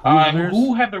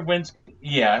 Who have their wins?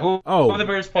 Yeah, who have the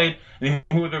Bears played, and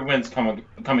who have their wins come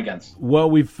against? Well,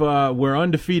 we're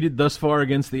undefeated thus far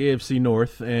against the AFC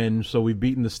North, and so we've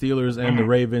beaten the Steelers and the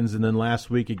Ravens, and then last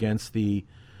week against the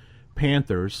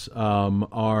Panthers.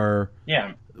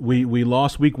 We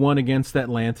lost week 1 against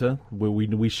Atlanta.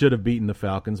 We should have beaten the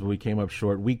Falcons, but we came up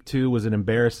short. Week 2 was an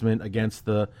embarrassment against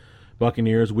the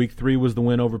Buccaneers. Week 3 was the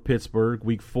win over Pittsburgh.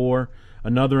 Week 4,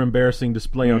 another embarrassing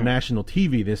display on national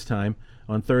TV this time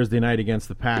on Thursday night against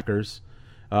the Packers.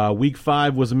 Week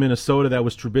 5 was Minnesota. That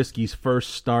was Trubisky's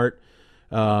first start.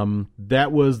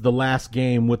 That was the last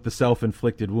game with the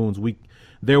self-inflicted wounds.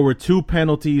 There were 2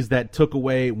 penalties that took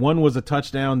away. One was a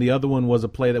touchdown. The other one was a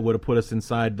play that would have put us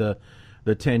inside the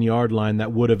 10-yard line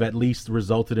that would have at least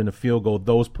resulted in a field goal.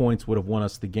 Those points would have won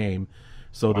us the game.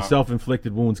 So the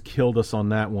self-inflicted wounds killed us on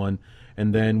that one.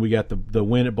 And then we got the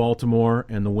win at Baltimore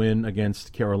and the win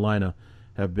against Carolina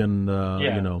have been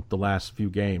the last few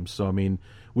games. So, I mean,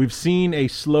 we've seen a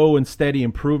slow and steady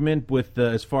improvement with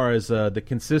as far as the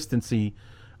consistency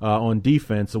on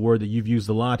defense, a word that you've used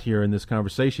a lot here in this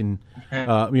conversation.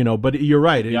 But you're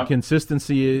right. Yep.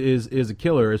 Consistency is a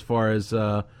killer as far as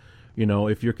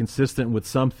if you're consistent with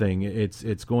something,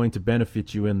 it's going to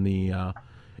benefit you in the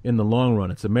long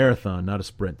run. It's a marathon, not a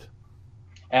sprint.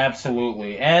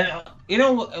 Absolutely. And,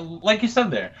 like you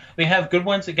said there, they have good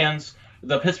wins against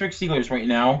the Pittsburgh Steelers right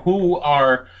now, who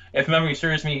are, if memory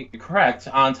serves me correct,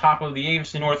 on top of the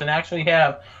AFC North and actually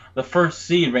have the first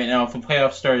seed right now if the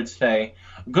playoffs started today.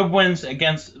 Good wins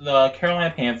against the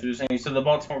Carolina Panthers and you said the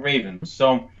Baltimore Ravens.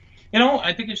 So,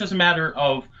 I think it's just a matter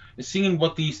of seeing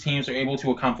what these teams are able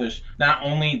to accomplish not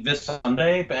only this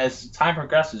Sunday, but as time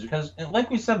progresses. Because, like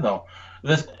we said, though,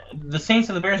 the Saints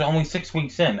and the Bears are only 6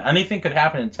 weeks in. Anything could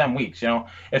happen in 10 weeks,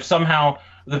 If somehow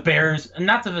the Bears,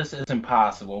 not that this is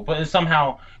impossible, but if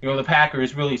somehow, the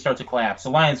Packers really start to collapse, the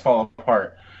Lions fall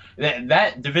apart,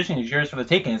 that division is yours for the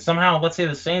taking. And somehow, let's say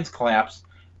the Saints collapse,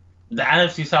 the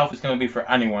NFC South is going to be for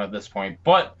anyone at this point.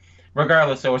 But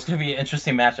regardless, though, it's going to be an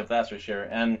interesting matchup, that's for sure.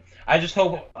 And I just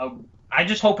hope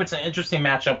it's an interesting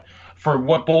matchup for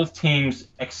what both teams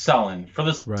excel in. For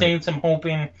the Saints, I'm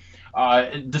hoping,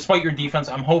 despite your defense,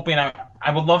 I'm hoping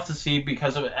I would love to see,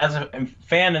 because as a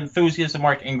fan enthusiast of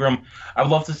Mark Ingram, I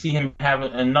would love to see him have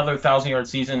another 1,000-yard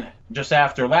season just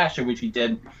after last year, which he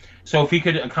did. So if he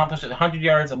could accomplish 100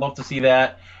 yards, I'd love to see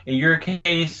that. In your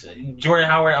case, Jordan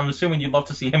Howard, I'm assuming you'd love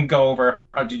to see him go over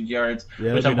 100 yards,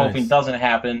 which I'm hoping doesn't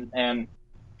happen. And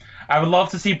I would love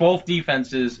to see both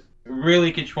defenses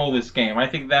really control this game. I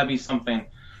think that'd be something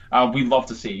we'd love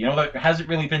to see. There hasn't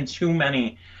really been too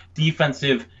many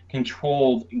defensive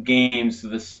controlled games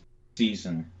this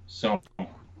season. So,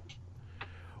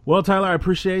 well, Tyler, I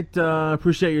appreciate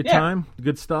your time.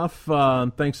 Good stuff.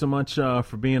 Thanks so much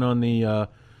for being on the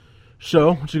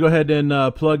show. Why don't you go ahead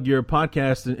and plug your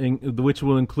podcast, which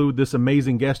will include this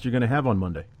amazing guest you're going to have on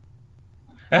Monday.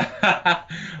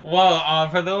 Well,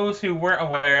 for those who weren't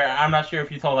aware, I'm not sure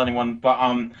if you told anyone, but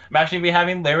I'm actually going to be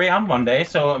having Larry on Monday,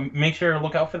 so make sure to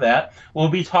look out for that. We'll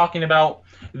be talking about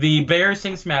the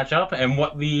Bears-Saints matchup and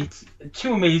what the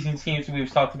two amazing teams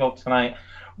we've talked about tonight,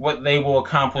 what they will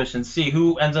accomplish, and see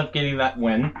who ends up getting that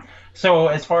win. So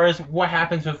as far as what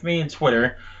happens with me on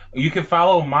Twitter, you can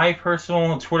follow my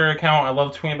personal Twitter account. I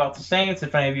love tweeting about the Saints.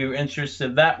 If any of you are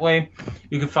interested that way,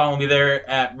 you can follow me there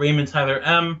at Raymond Tyler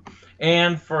M.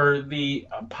 And for the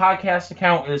podcast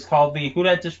account, it is called the Who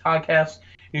Dat Dish Podcast.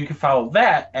 You can follow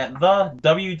that at the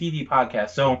WDD Podcast.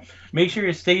 So make sure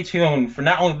you stay tuned for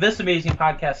not only this amazing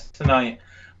podcast tonight,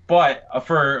 but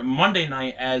for Monday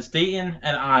night, as Dayton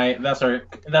and I,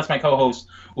 that's my co-host,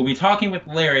 will be talking with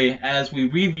Larry as we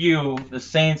review the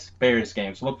Saints-Bears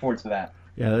game. So look forward to that.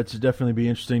 Yeah, that should definitely be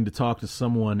interesting to talk to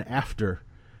someone after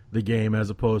the game, as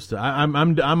opposed to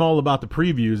I'm all about the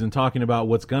previews and talking about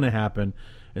what's going to happen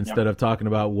instead of talking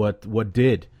about what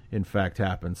did in fact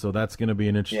happen. So that's going to be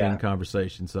an interesting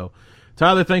conversation. So,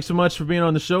 Tyler, thanks so much for being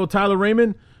on the show. Tyler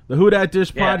Raymond, the Who Dat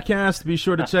Dish podcast. Be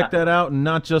sure to check that out, and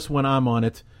not just when I'm on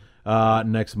it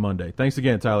next Monday. Thanks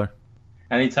again, Tyler.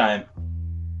 Anytime.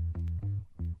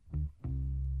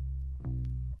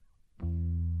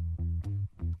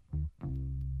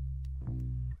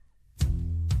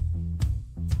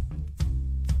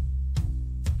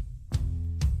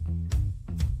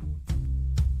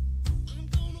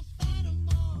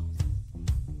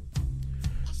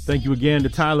 Thank you again to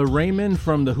Tyler Raymond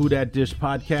from the Who Dat Dish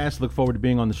podcast. Look forward to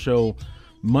being on the show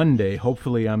Monday.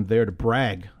 Hopefully I'm there to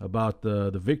brag about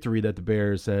the victory that the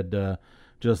Bears had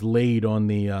just laid on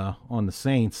the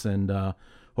Saints, and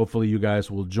hopefully you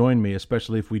guys will join me,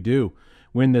 especially if we do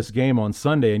win this game on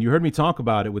Sunday. And you heard me talk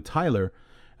about it with Tyler.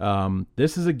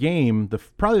 This is a game,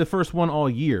 probably the first one all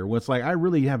year, where it's like I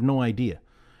really have no idea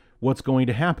what's going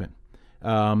to happen.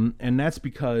 And that's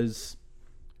because,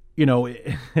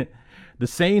 the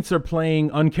Saints are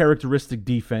playing uncharacteristic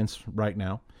defense right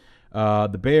now.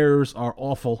 The Bears are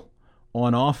awful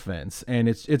on offense, and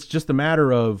it's just a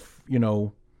matter of,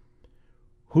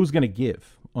 who's going to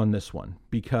give on this one.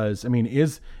 Because,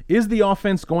 is the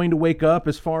offense going to wake up?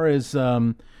 As far as,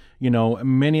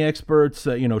 many experts,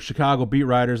 Chicago beat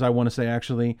writers, I want to say,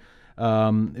 actually,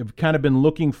 have kind of been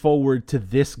looking forward to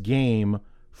this game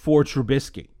for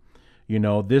Trubisky.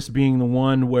 This being the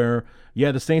one where,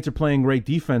 the Saints are playing great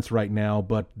defense right now,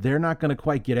 but they're not going to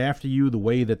quite get after you the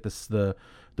way that the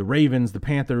Ravens, the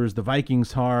Panthers, the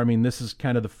Vikings are. This is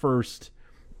kind of the first,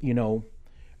 I don't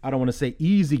want to say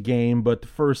easy game, but the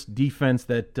first defense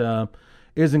that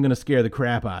isn't going to scare the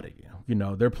crap out of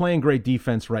you. They're playing great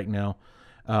defense right now,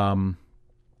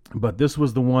 but this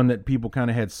was the one that people kind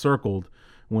of had circled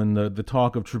when the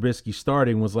talk of Trubisky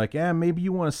starting was like, maybe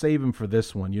you want to save him for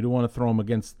this one. You don't want to throw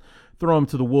him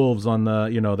to the Wolves on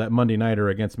the, that Monday nighter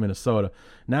against Minnesota.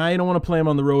 Now you don't want to play him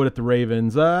on the road at the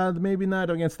Ravens. Maybe not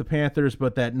against the Panthers,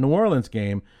 but that New Orleans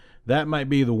game, that might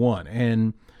be the one.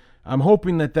 And I'm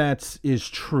hoping that is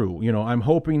true. I'm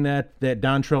hoping that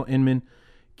Dontrelle Inman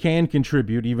can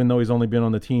contribute, even though he's only been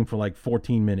on the team for like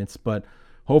 14 minutes. But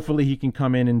hopefully he can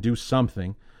come in and do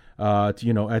something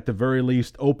to, at the very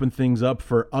least, open things up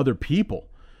for other people,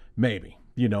 maybe,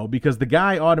 because the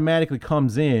guy automatically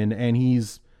comes in and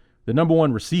he's the number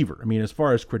one receiver. I mean, as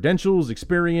far as credentials,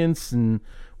 experience, and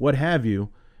what have you,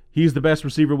 he's the best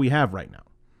receiver we have right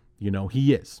now.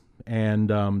 He is. And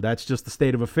that's just the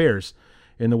state of affairs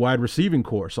in the wide receiving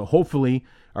core. So hopefully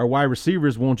our wide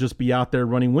receivers won't just be out there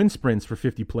running wind sprints for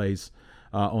 50 plays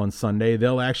on Sunday.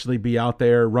 They'll actually be out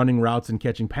there running routes and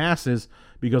catching passes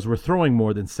because we're throwing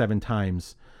more than 7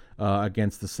 times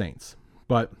against the Saints.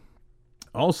 But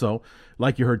also,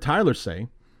 like you heard Tyler say,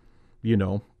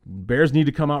 Bears need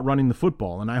to come out running the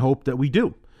football, and I hope that we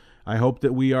do. I hope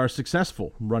that we are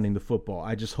successful running the football.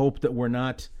 I just hope that we're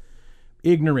not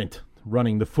ignorant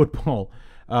running the football.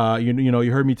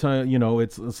 You heard me tell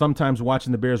it's sometimes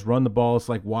watching the Bears run the ball. It's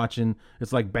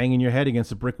like banging your head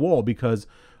against a brick wall, because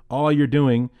all you're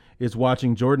doing is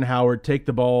watching Jordan Howard take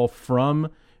the ball from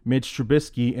Mitch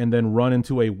Trubisky and then run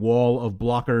into a wall of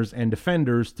blockers and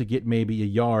defenders to get maybe a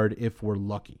yard if we're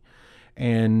lucky.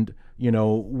 And,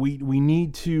 we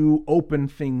need to open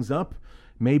things up,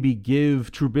 maybe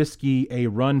give Trubisky a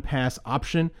run-pass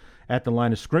option at the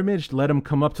line of scrimmage, let him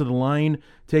come up to the line,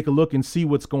 take a look and see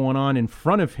what's going on in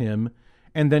front of him,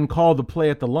 and then call the play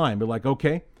at the line. But like,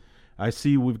 okay, I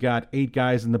see we've got 8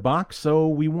 guys in the box, so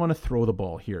we want to throw the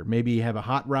ball here. Maybe have a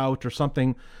hot route or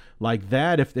something like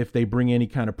that. If they bring any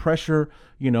kind of pressure,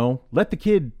 let the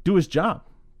kid do his job,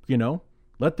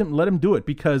 Let him do it,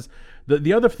 because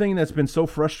the other thing that's been so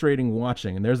frustrating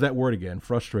watching, and there's that word again,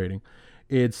 frustrating,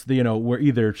 it's we're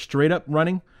either straight up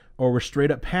running or we're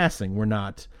straight up passing. We're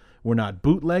not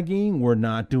bootlegging, we're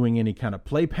not doing any kind of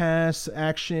play pass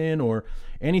action or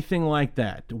anything like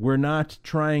that. We're not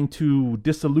trying to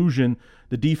disillusion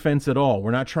the defense at all.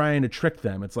 We're not trying to trick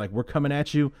them. It's like, we're coming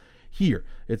at you here.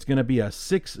 It's going to be a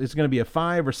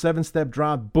 5 or 7 step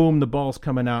drop, boom, the ball's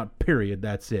coming out, period.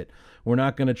 That's it. We're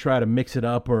not going to try to mix it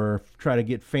up or try to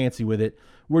get fancy with it.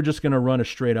 We're just going to run a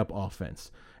straight up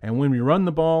offense. And when we run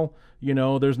the ball,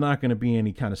 there's not going to be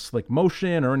any kind of slick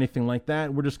motion or anything like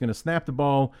that. We're just going to snap the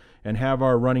ball and have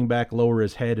our running back lower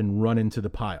his head and run into the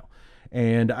pile.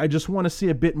 And I just want to see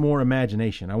a bit more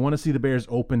imagination. I want to see the Bears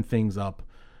open things up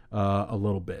a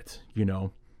little bit.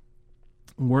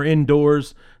 We're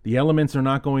indoors. The elements are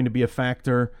not going to be a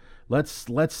factor. Let's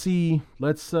see.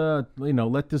 Let's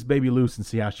let this baby loose and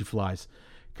see how she flies,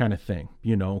 kind of thing.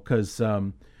 Because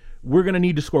we're going to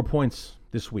need to score points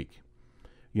this week.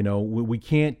 We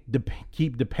can't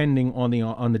keep depending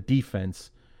on the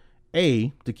defense,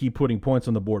 A, to keep putting points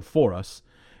on the board for us,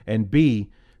 and B,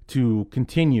 to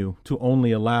continue to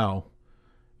only allow,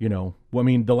 the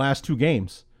last 2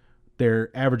 games, they're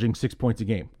averaging 6 points a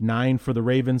game. 9 for the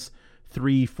Ravens,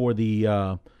 3 for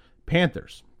the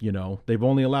Panthers. They've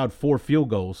only allowed 4 field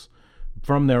goals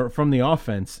from the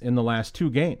offense in the last 2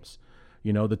 games.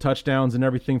 The touchdowns and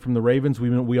everything from the Ravens,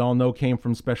 we all know, came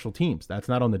from special teams. That's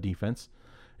not on the defense.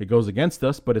 It goes against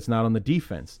us, but it's not on the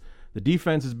defense. The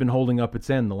defense has been holding up its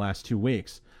end the last 2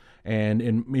 weeks. And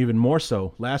even more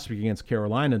so, last week against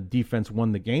Carolina, the defense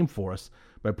won the game for us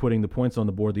by putting the points on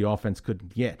the board the offense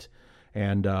couldn't get.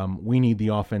 And we need the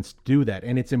offense to do that.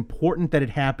 And it's important that it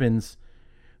happens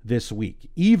this week.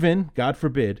 Even, God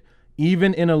forbid,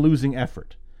 even in a losing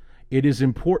effort, it is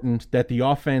important that the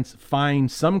offense find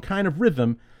some kind of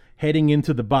rhythm heading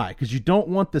into the bye, because you don't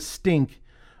want the stink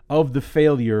of the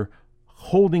failure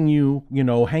holding you,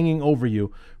 hanging over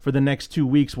you for the next 2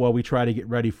 weeks while we try to get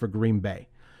ready for Green Bay.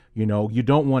 You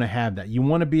don't want to have that. You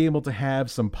want to be able to have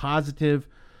something positive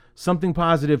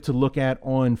to look at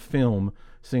on film,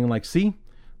 saying like, see,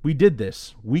 we did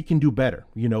this. We can do better.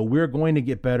 We're going to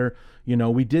get better.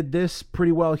 We did this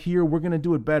pretty well here. We're going to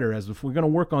do it better, as if we're going to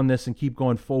work on this and keep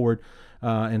going forward,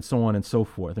 and so on and so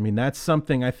forth. I mean, that's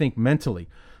something I think mentally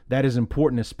that is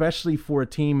important, especially for a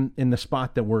team in the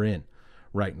spot that we're in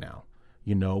right now.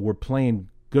 We're playing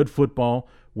good football.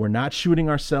 We're not shooting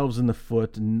ourselves in the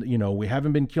foot. And, we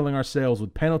haven't been killing ourselves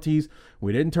with penalties.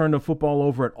 We didn't turn the football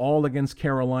over at all against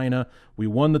Carolina. We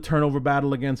won the turnover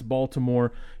battle against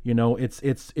Baltimore.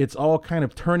 It's all kind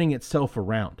of turning itself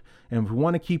around. And if we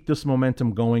want to keep this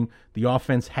momentum going, the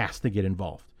offense has to get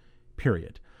involved,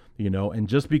 period. And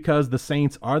just because the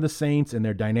Saints are the Saints and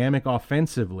they're dynamic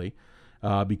offensively,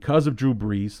 because of Drew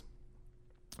Brees,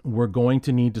 we're going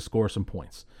to need to score some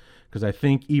points, because I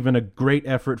think even a great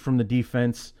effort from the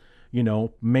defense,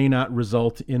 may not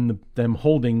result in them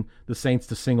holding the Saints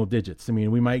to single digits. I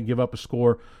mean, we might give up a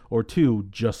score or two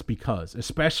just because,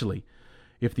 especially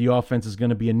if the offense is going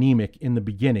to be anemic in the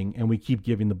beginning and we keep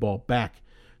giving the ball back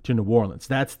to New Orleans.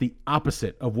 That's the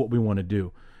opposite of what we want to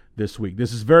do this week.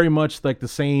 This is very much like the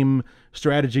same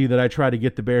strategy that I try to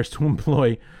get the Bears to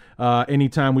employ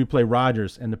anytime we play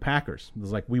Rodgers and the Packers.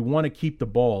 It's like we want to keep the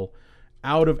ball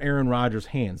out of Aaron Rodgers'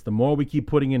 hands. The more we keep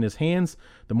putting in his hands,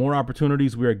 the more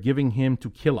opportunities we are giving him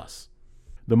to kill us.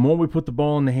 The more we put the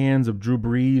ball in the hands of Drew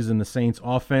Brees and the Saints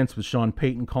offense with Sean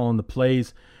Payton calling the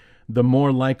plays, the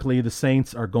more likely the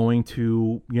Saints are going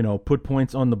to, put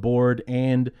points on the board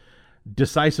and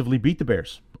decisively beat the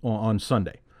Bears on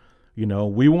Sunday.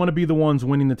 We want to be the ones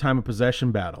winning the time of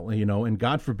possession battle, and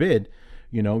God forbid,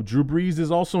 Drew Brees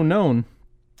is also known,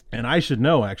 and I should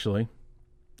know actually,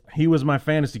 he was my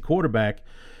fantasy quarterback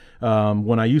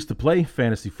when I used to play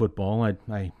fantasy football.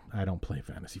 I don't play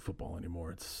fantasy football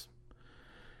anymore.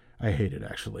 I hate it,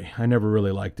 actually. I never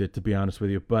really liked it, to be honest with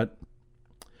you. But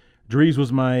Brees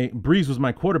was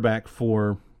my quarterback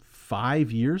for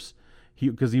 5 years.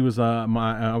 Because he was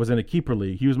I was in a keeper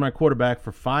league. He was my quarterback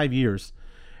for 5 years,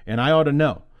 and I ought to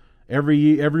know.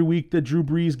 Every week that Drew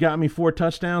Brees got me 4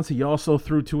 touchdowns, he also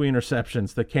threw 2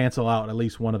 interceptions to cancel out at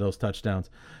least one of those touchdowns.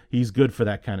 He's good for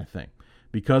that kind of thing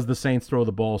because the Saints throw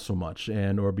the ball so much,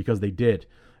 or because they did.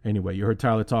 Anyway, you heard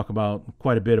Tyler talk about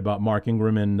quite a bit about Mark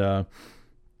Ingram and the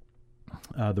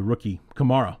rookie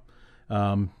Kamara.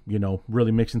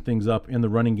 Really mixing things up in the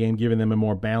running game, giving them a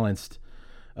more balanced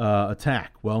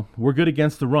attack. Well, we're good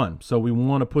against the run, so we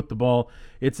want to put the ball.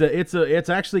 It's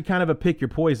actually kind of a pick your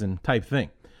poison type thing.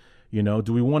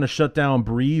 Do we want to shut down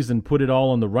Brees and put it all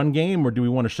on the run game, or do we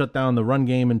want to shut down the run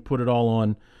game and put it all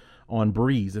on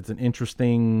Brees? It's an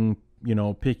interesting,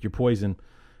 pick your poison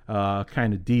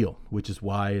kind of deal, which is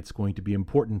why it's going to be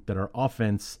important that our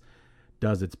offense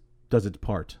does its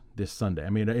part this Sunday. I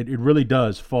mean, it really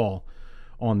does fall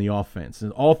on the offense.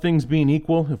 And all things being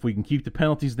equal, if we can keep the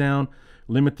penalties down,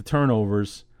 limit the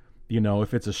turnovers,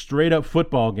 if it's a straight up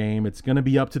football game, it's going to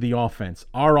be up to the offense.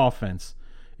 Our offense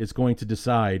is going to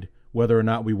decide whether or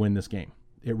not we win this game.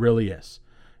 It really is.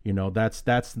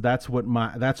 That's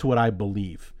what I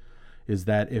believe, is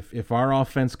that if our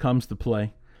offense comes to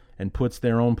play and puts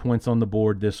their own points on the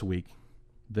board this week,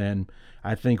 then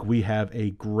I think we have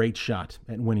a great shot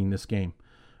at winning this game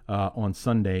on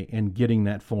Sunday and getting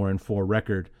that 4-4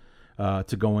 record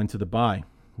to go into the bye.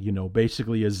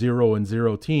 Basically a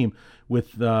 0-0 team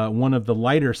with one of the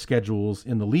lighter schedules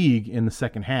in the league in the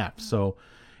second half. So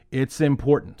it's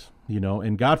important,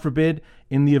 and God forbid,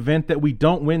 in the event that we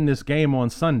don't win this game on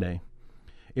Sunday,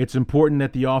 it's important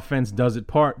that the offense does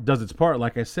its part,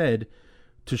 like I said,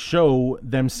 to show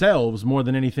themselves more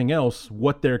than anything else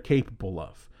what they're capable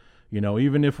of.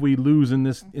 Even if we lose in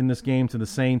this game to the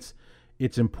Saints,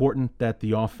 it's important that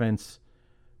the offense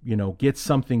get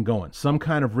something going, some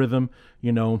kind of rhythm.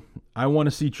 I want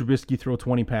to see Trubisky throw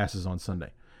 20 passes on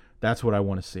Sunday. That's what I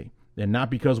want to see. And not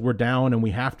because we're down and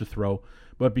we have to throw,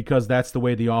 but because that's the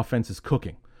way the offense is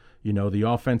cooking. The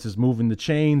offense is moving the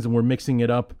chains and we're mixing it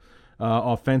up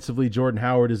offensively. Jordan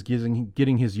Howard is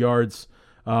getting his yards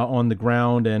on the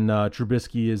ground, and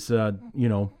Trubisky is,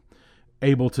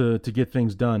 able to get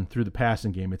things done through the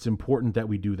passing game. It's important that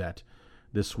we do that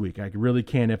this week. I really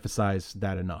can't emphasize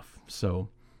that enough. So,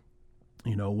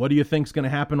 what do you think is going to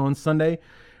happen on Sunday?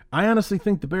 I honestly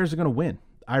think the Bears are going to win.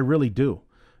 I really do.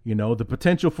 The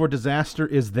potential for disaster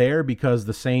is there because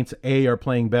the Saints, A, are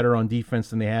playing better on defense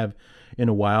than they have in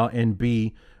a while, and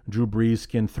B, Drew Brees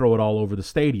can throw it all over the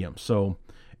stadium. So,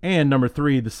 and number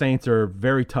 3, the Saints are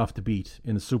very tough to beat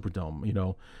in the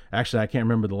Superdome. Actually, I can't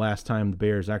remember the last time the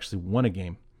Bears actually won a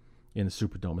game in the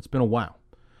Superdome. It's been a while.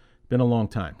 Been a long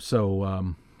time.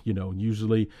 So,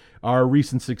 usually our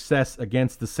recent success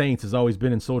against the Saints has always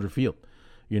been in Soldier Field.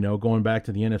 Going back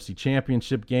to the NFC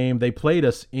Championship game, they played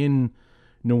us in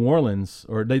New Orleans,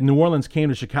 New Orleans came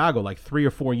to Chicago like 3 or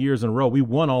 4 years in a row. We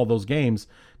won all those games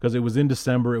because it was in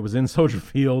December. It was in Soldier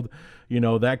Field,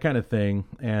 that kind of thing.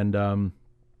 And,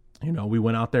 we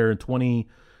went out there in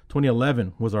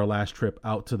 2011 was our last trip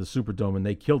out to the Superdome, and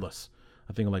they killed us.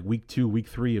 I think like week 2, week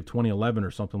 3 of 2011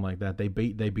 or something like that. They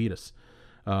beat us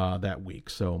that week.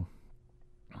 So,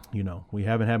 we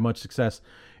haven't had much success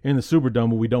in the Superdome,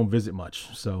 but we don't visit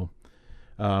much. So,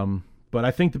 but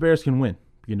I think the Bears can win.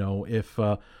 If,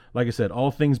 like I said, all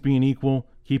things being equal,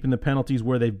 keeping the penalties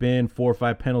where they've been, 4 or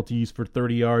 5 penalties for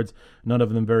 30 yards, none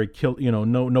of them very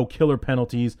no killer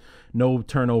penalties, no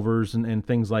turnovers and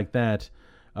things like that.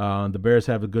 The Bears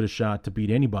have as good a shot to beat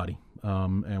anybody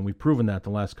and we've proven that the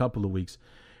last couple of weeks.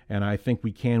 And I think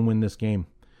we can win this game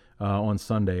on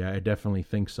Sunday. I definitely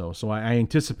think so. So I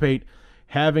anticipate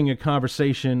having a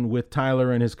conversation with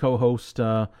Tyler and his co-host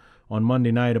on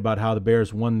Monday night about how the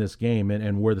Bears won this game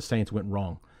and where the Saints went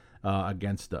wrong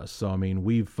against us. So, I mean,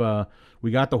 we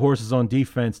got the horses on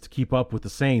defense to keep up with the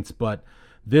Saints, but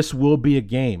this will be a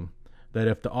game that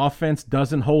if the offense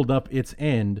doesn't hold up its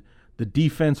end, the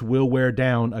defense will wear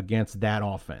down against that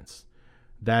offense.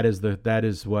 That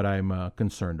is what I'm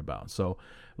concerned about. So,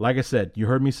 like I said, you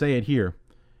heard me say it here.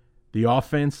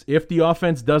 If the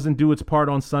offense doesn't do its part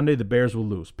on Sunday, the Bears will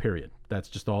lose, period. That's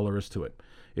just all there is to it.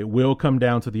 It will come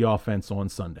down to the offense on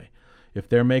Sunday. If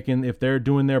they're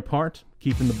doing their part,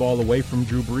 keeping the ball away from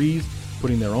Drew Brees,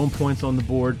 putting their own points on the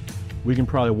board, we can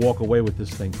probably walk away with this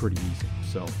thing pretty easy.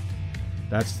 So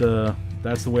that's the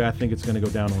way I think it's going to go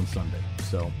down on Sunday.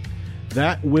 So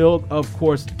that will, of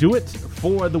course, do it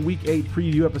for the Week 8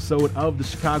 preview episode of the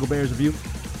Chicago Bears Review.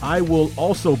 I will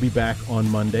also be back on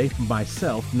Monday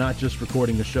myself, not just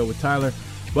recording a show with Tyler,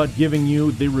 but giving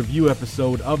you the review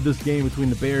episode of this game between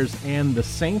the Bears and the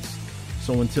Saints.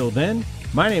 So until then,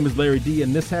 my name is Larry D,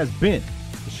 and this has been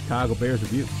the Chicago Bears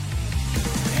Review.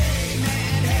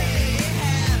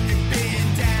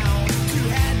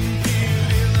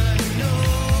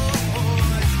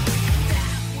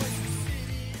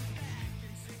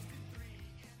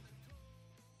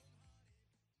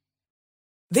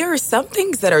 There are some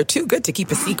things that are too good to keep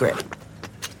a secret.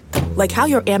 Like how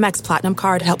your Amex Platinum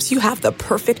card helps you have the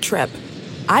perfect trip.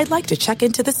 I'd like to check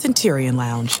into the Centurion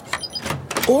Lounge.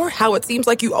 Or how it seems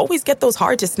like you always get those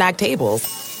hard-to-snag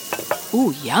tables.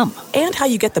 Ooh, yum. And how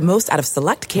you get the most out of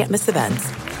select can't-miss events.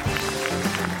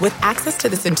 With access to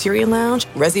the Centurion Lounge,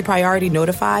 Resi Priority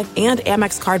Notified, and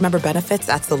Amex card member benefits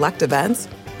at select events,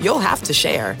 you'll have to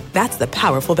share. That's the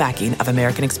powerful backing of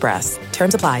American Express.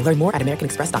 Terms apply. Learn more at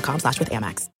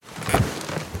americanexpress.com/withAmex.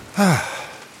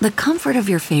 The comfort of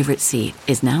your favorite seat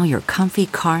is now your comfy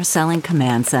car selling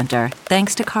command center,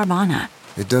 thanks to Carvana.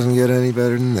 It doesn't get any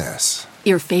better than this.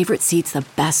 Your favorite seat's the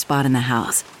best spot in the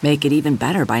house. Make it even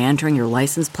better by entering your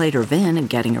license plate or VIN and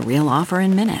getting a real offer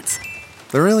in minutes.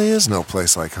 There really is no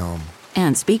place like home.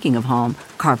 And speaking of home,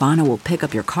 Carvana will pick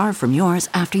up your car from yours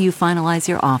after you finalize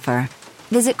your offer.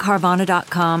 Visit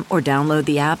Carvana.com or download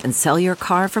the app and sell your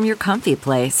car from your comfy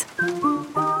place.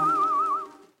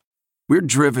 We're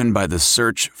driven by the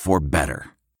search for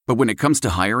better. But when it comes to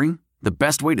hiring, the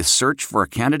best way to search for a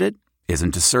candidate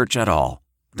isn't to search at all.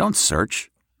 Don't search.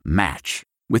 Match.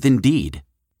 With Indeed.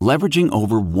 Leveraging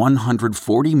over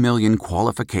 140 million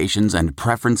qualifications and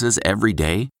preferences every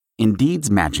day, Indeed's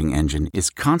matching engine is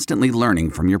constantly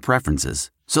learning from your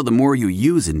preferences. So the more you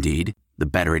use Indeed, the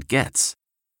better it gets.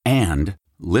 And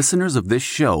listeners of this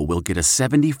show will get a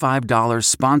 $75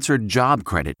 sponsored job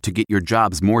credit to get your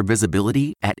jobs more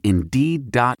visibility at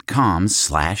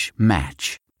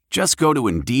Indeed.com/match. Just go to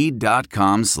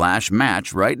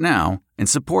Indeed.com/match right now and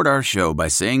support our show by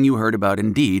saying you heard about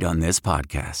Indeed on this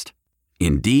podcast.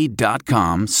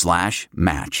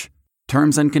 Indeed.com/match.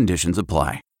 Terms and conditions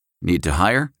apply. Need to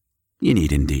hire? You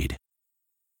need Indeed.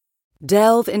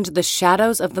 Delve into the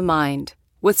shadows of the mind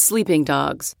with Sleeping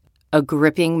Dogs, a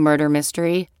gripping murder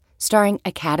mystery starring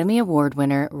Academy Award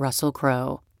winner Russell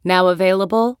Crowe. Now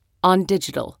available on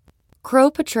digital.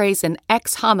 Crowe portrays an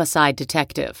ex-homicide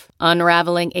detective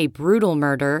unraveling a brutal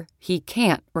murder he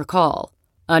can't recall.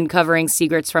 Uncovering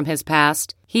secrets from his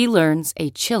past, he learns a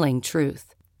chilling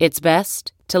truth. It's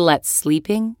best to let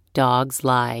sleeping dogs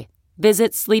lie.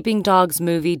 Visit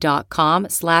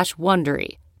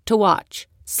sleepingdogsmovie.com/Wondery to watch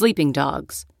Sleeping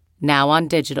Dogs, now on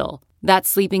digital.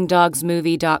 That's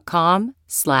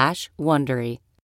sleepingdogsmovie.com/Wondery.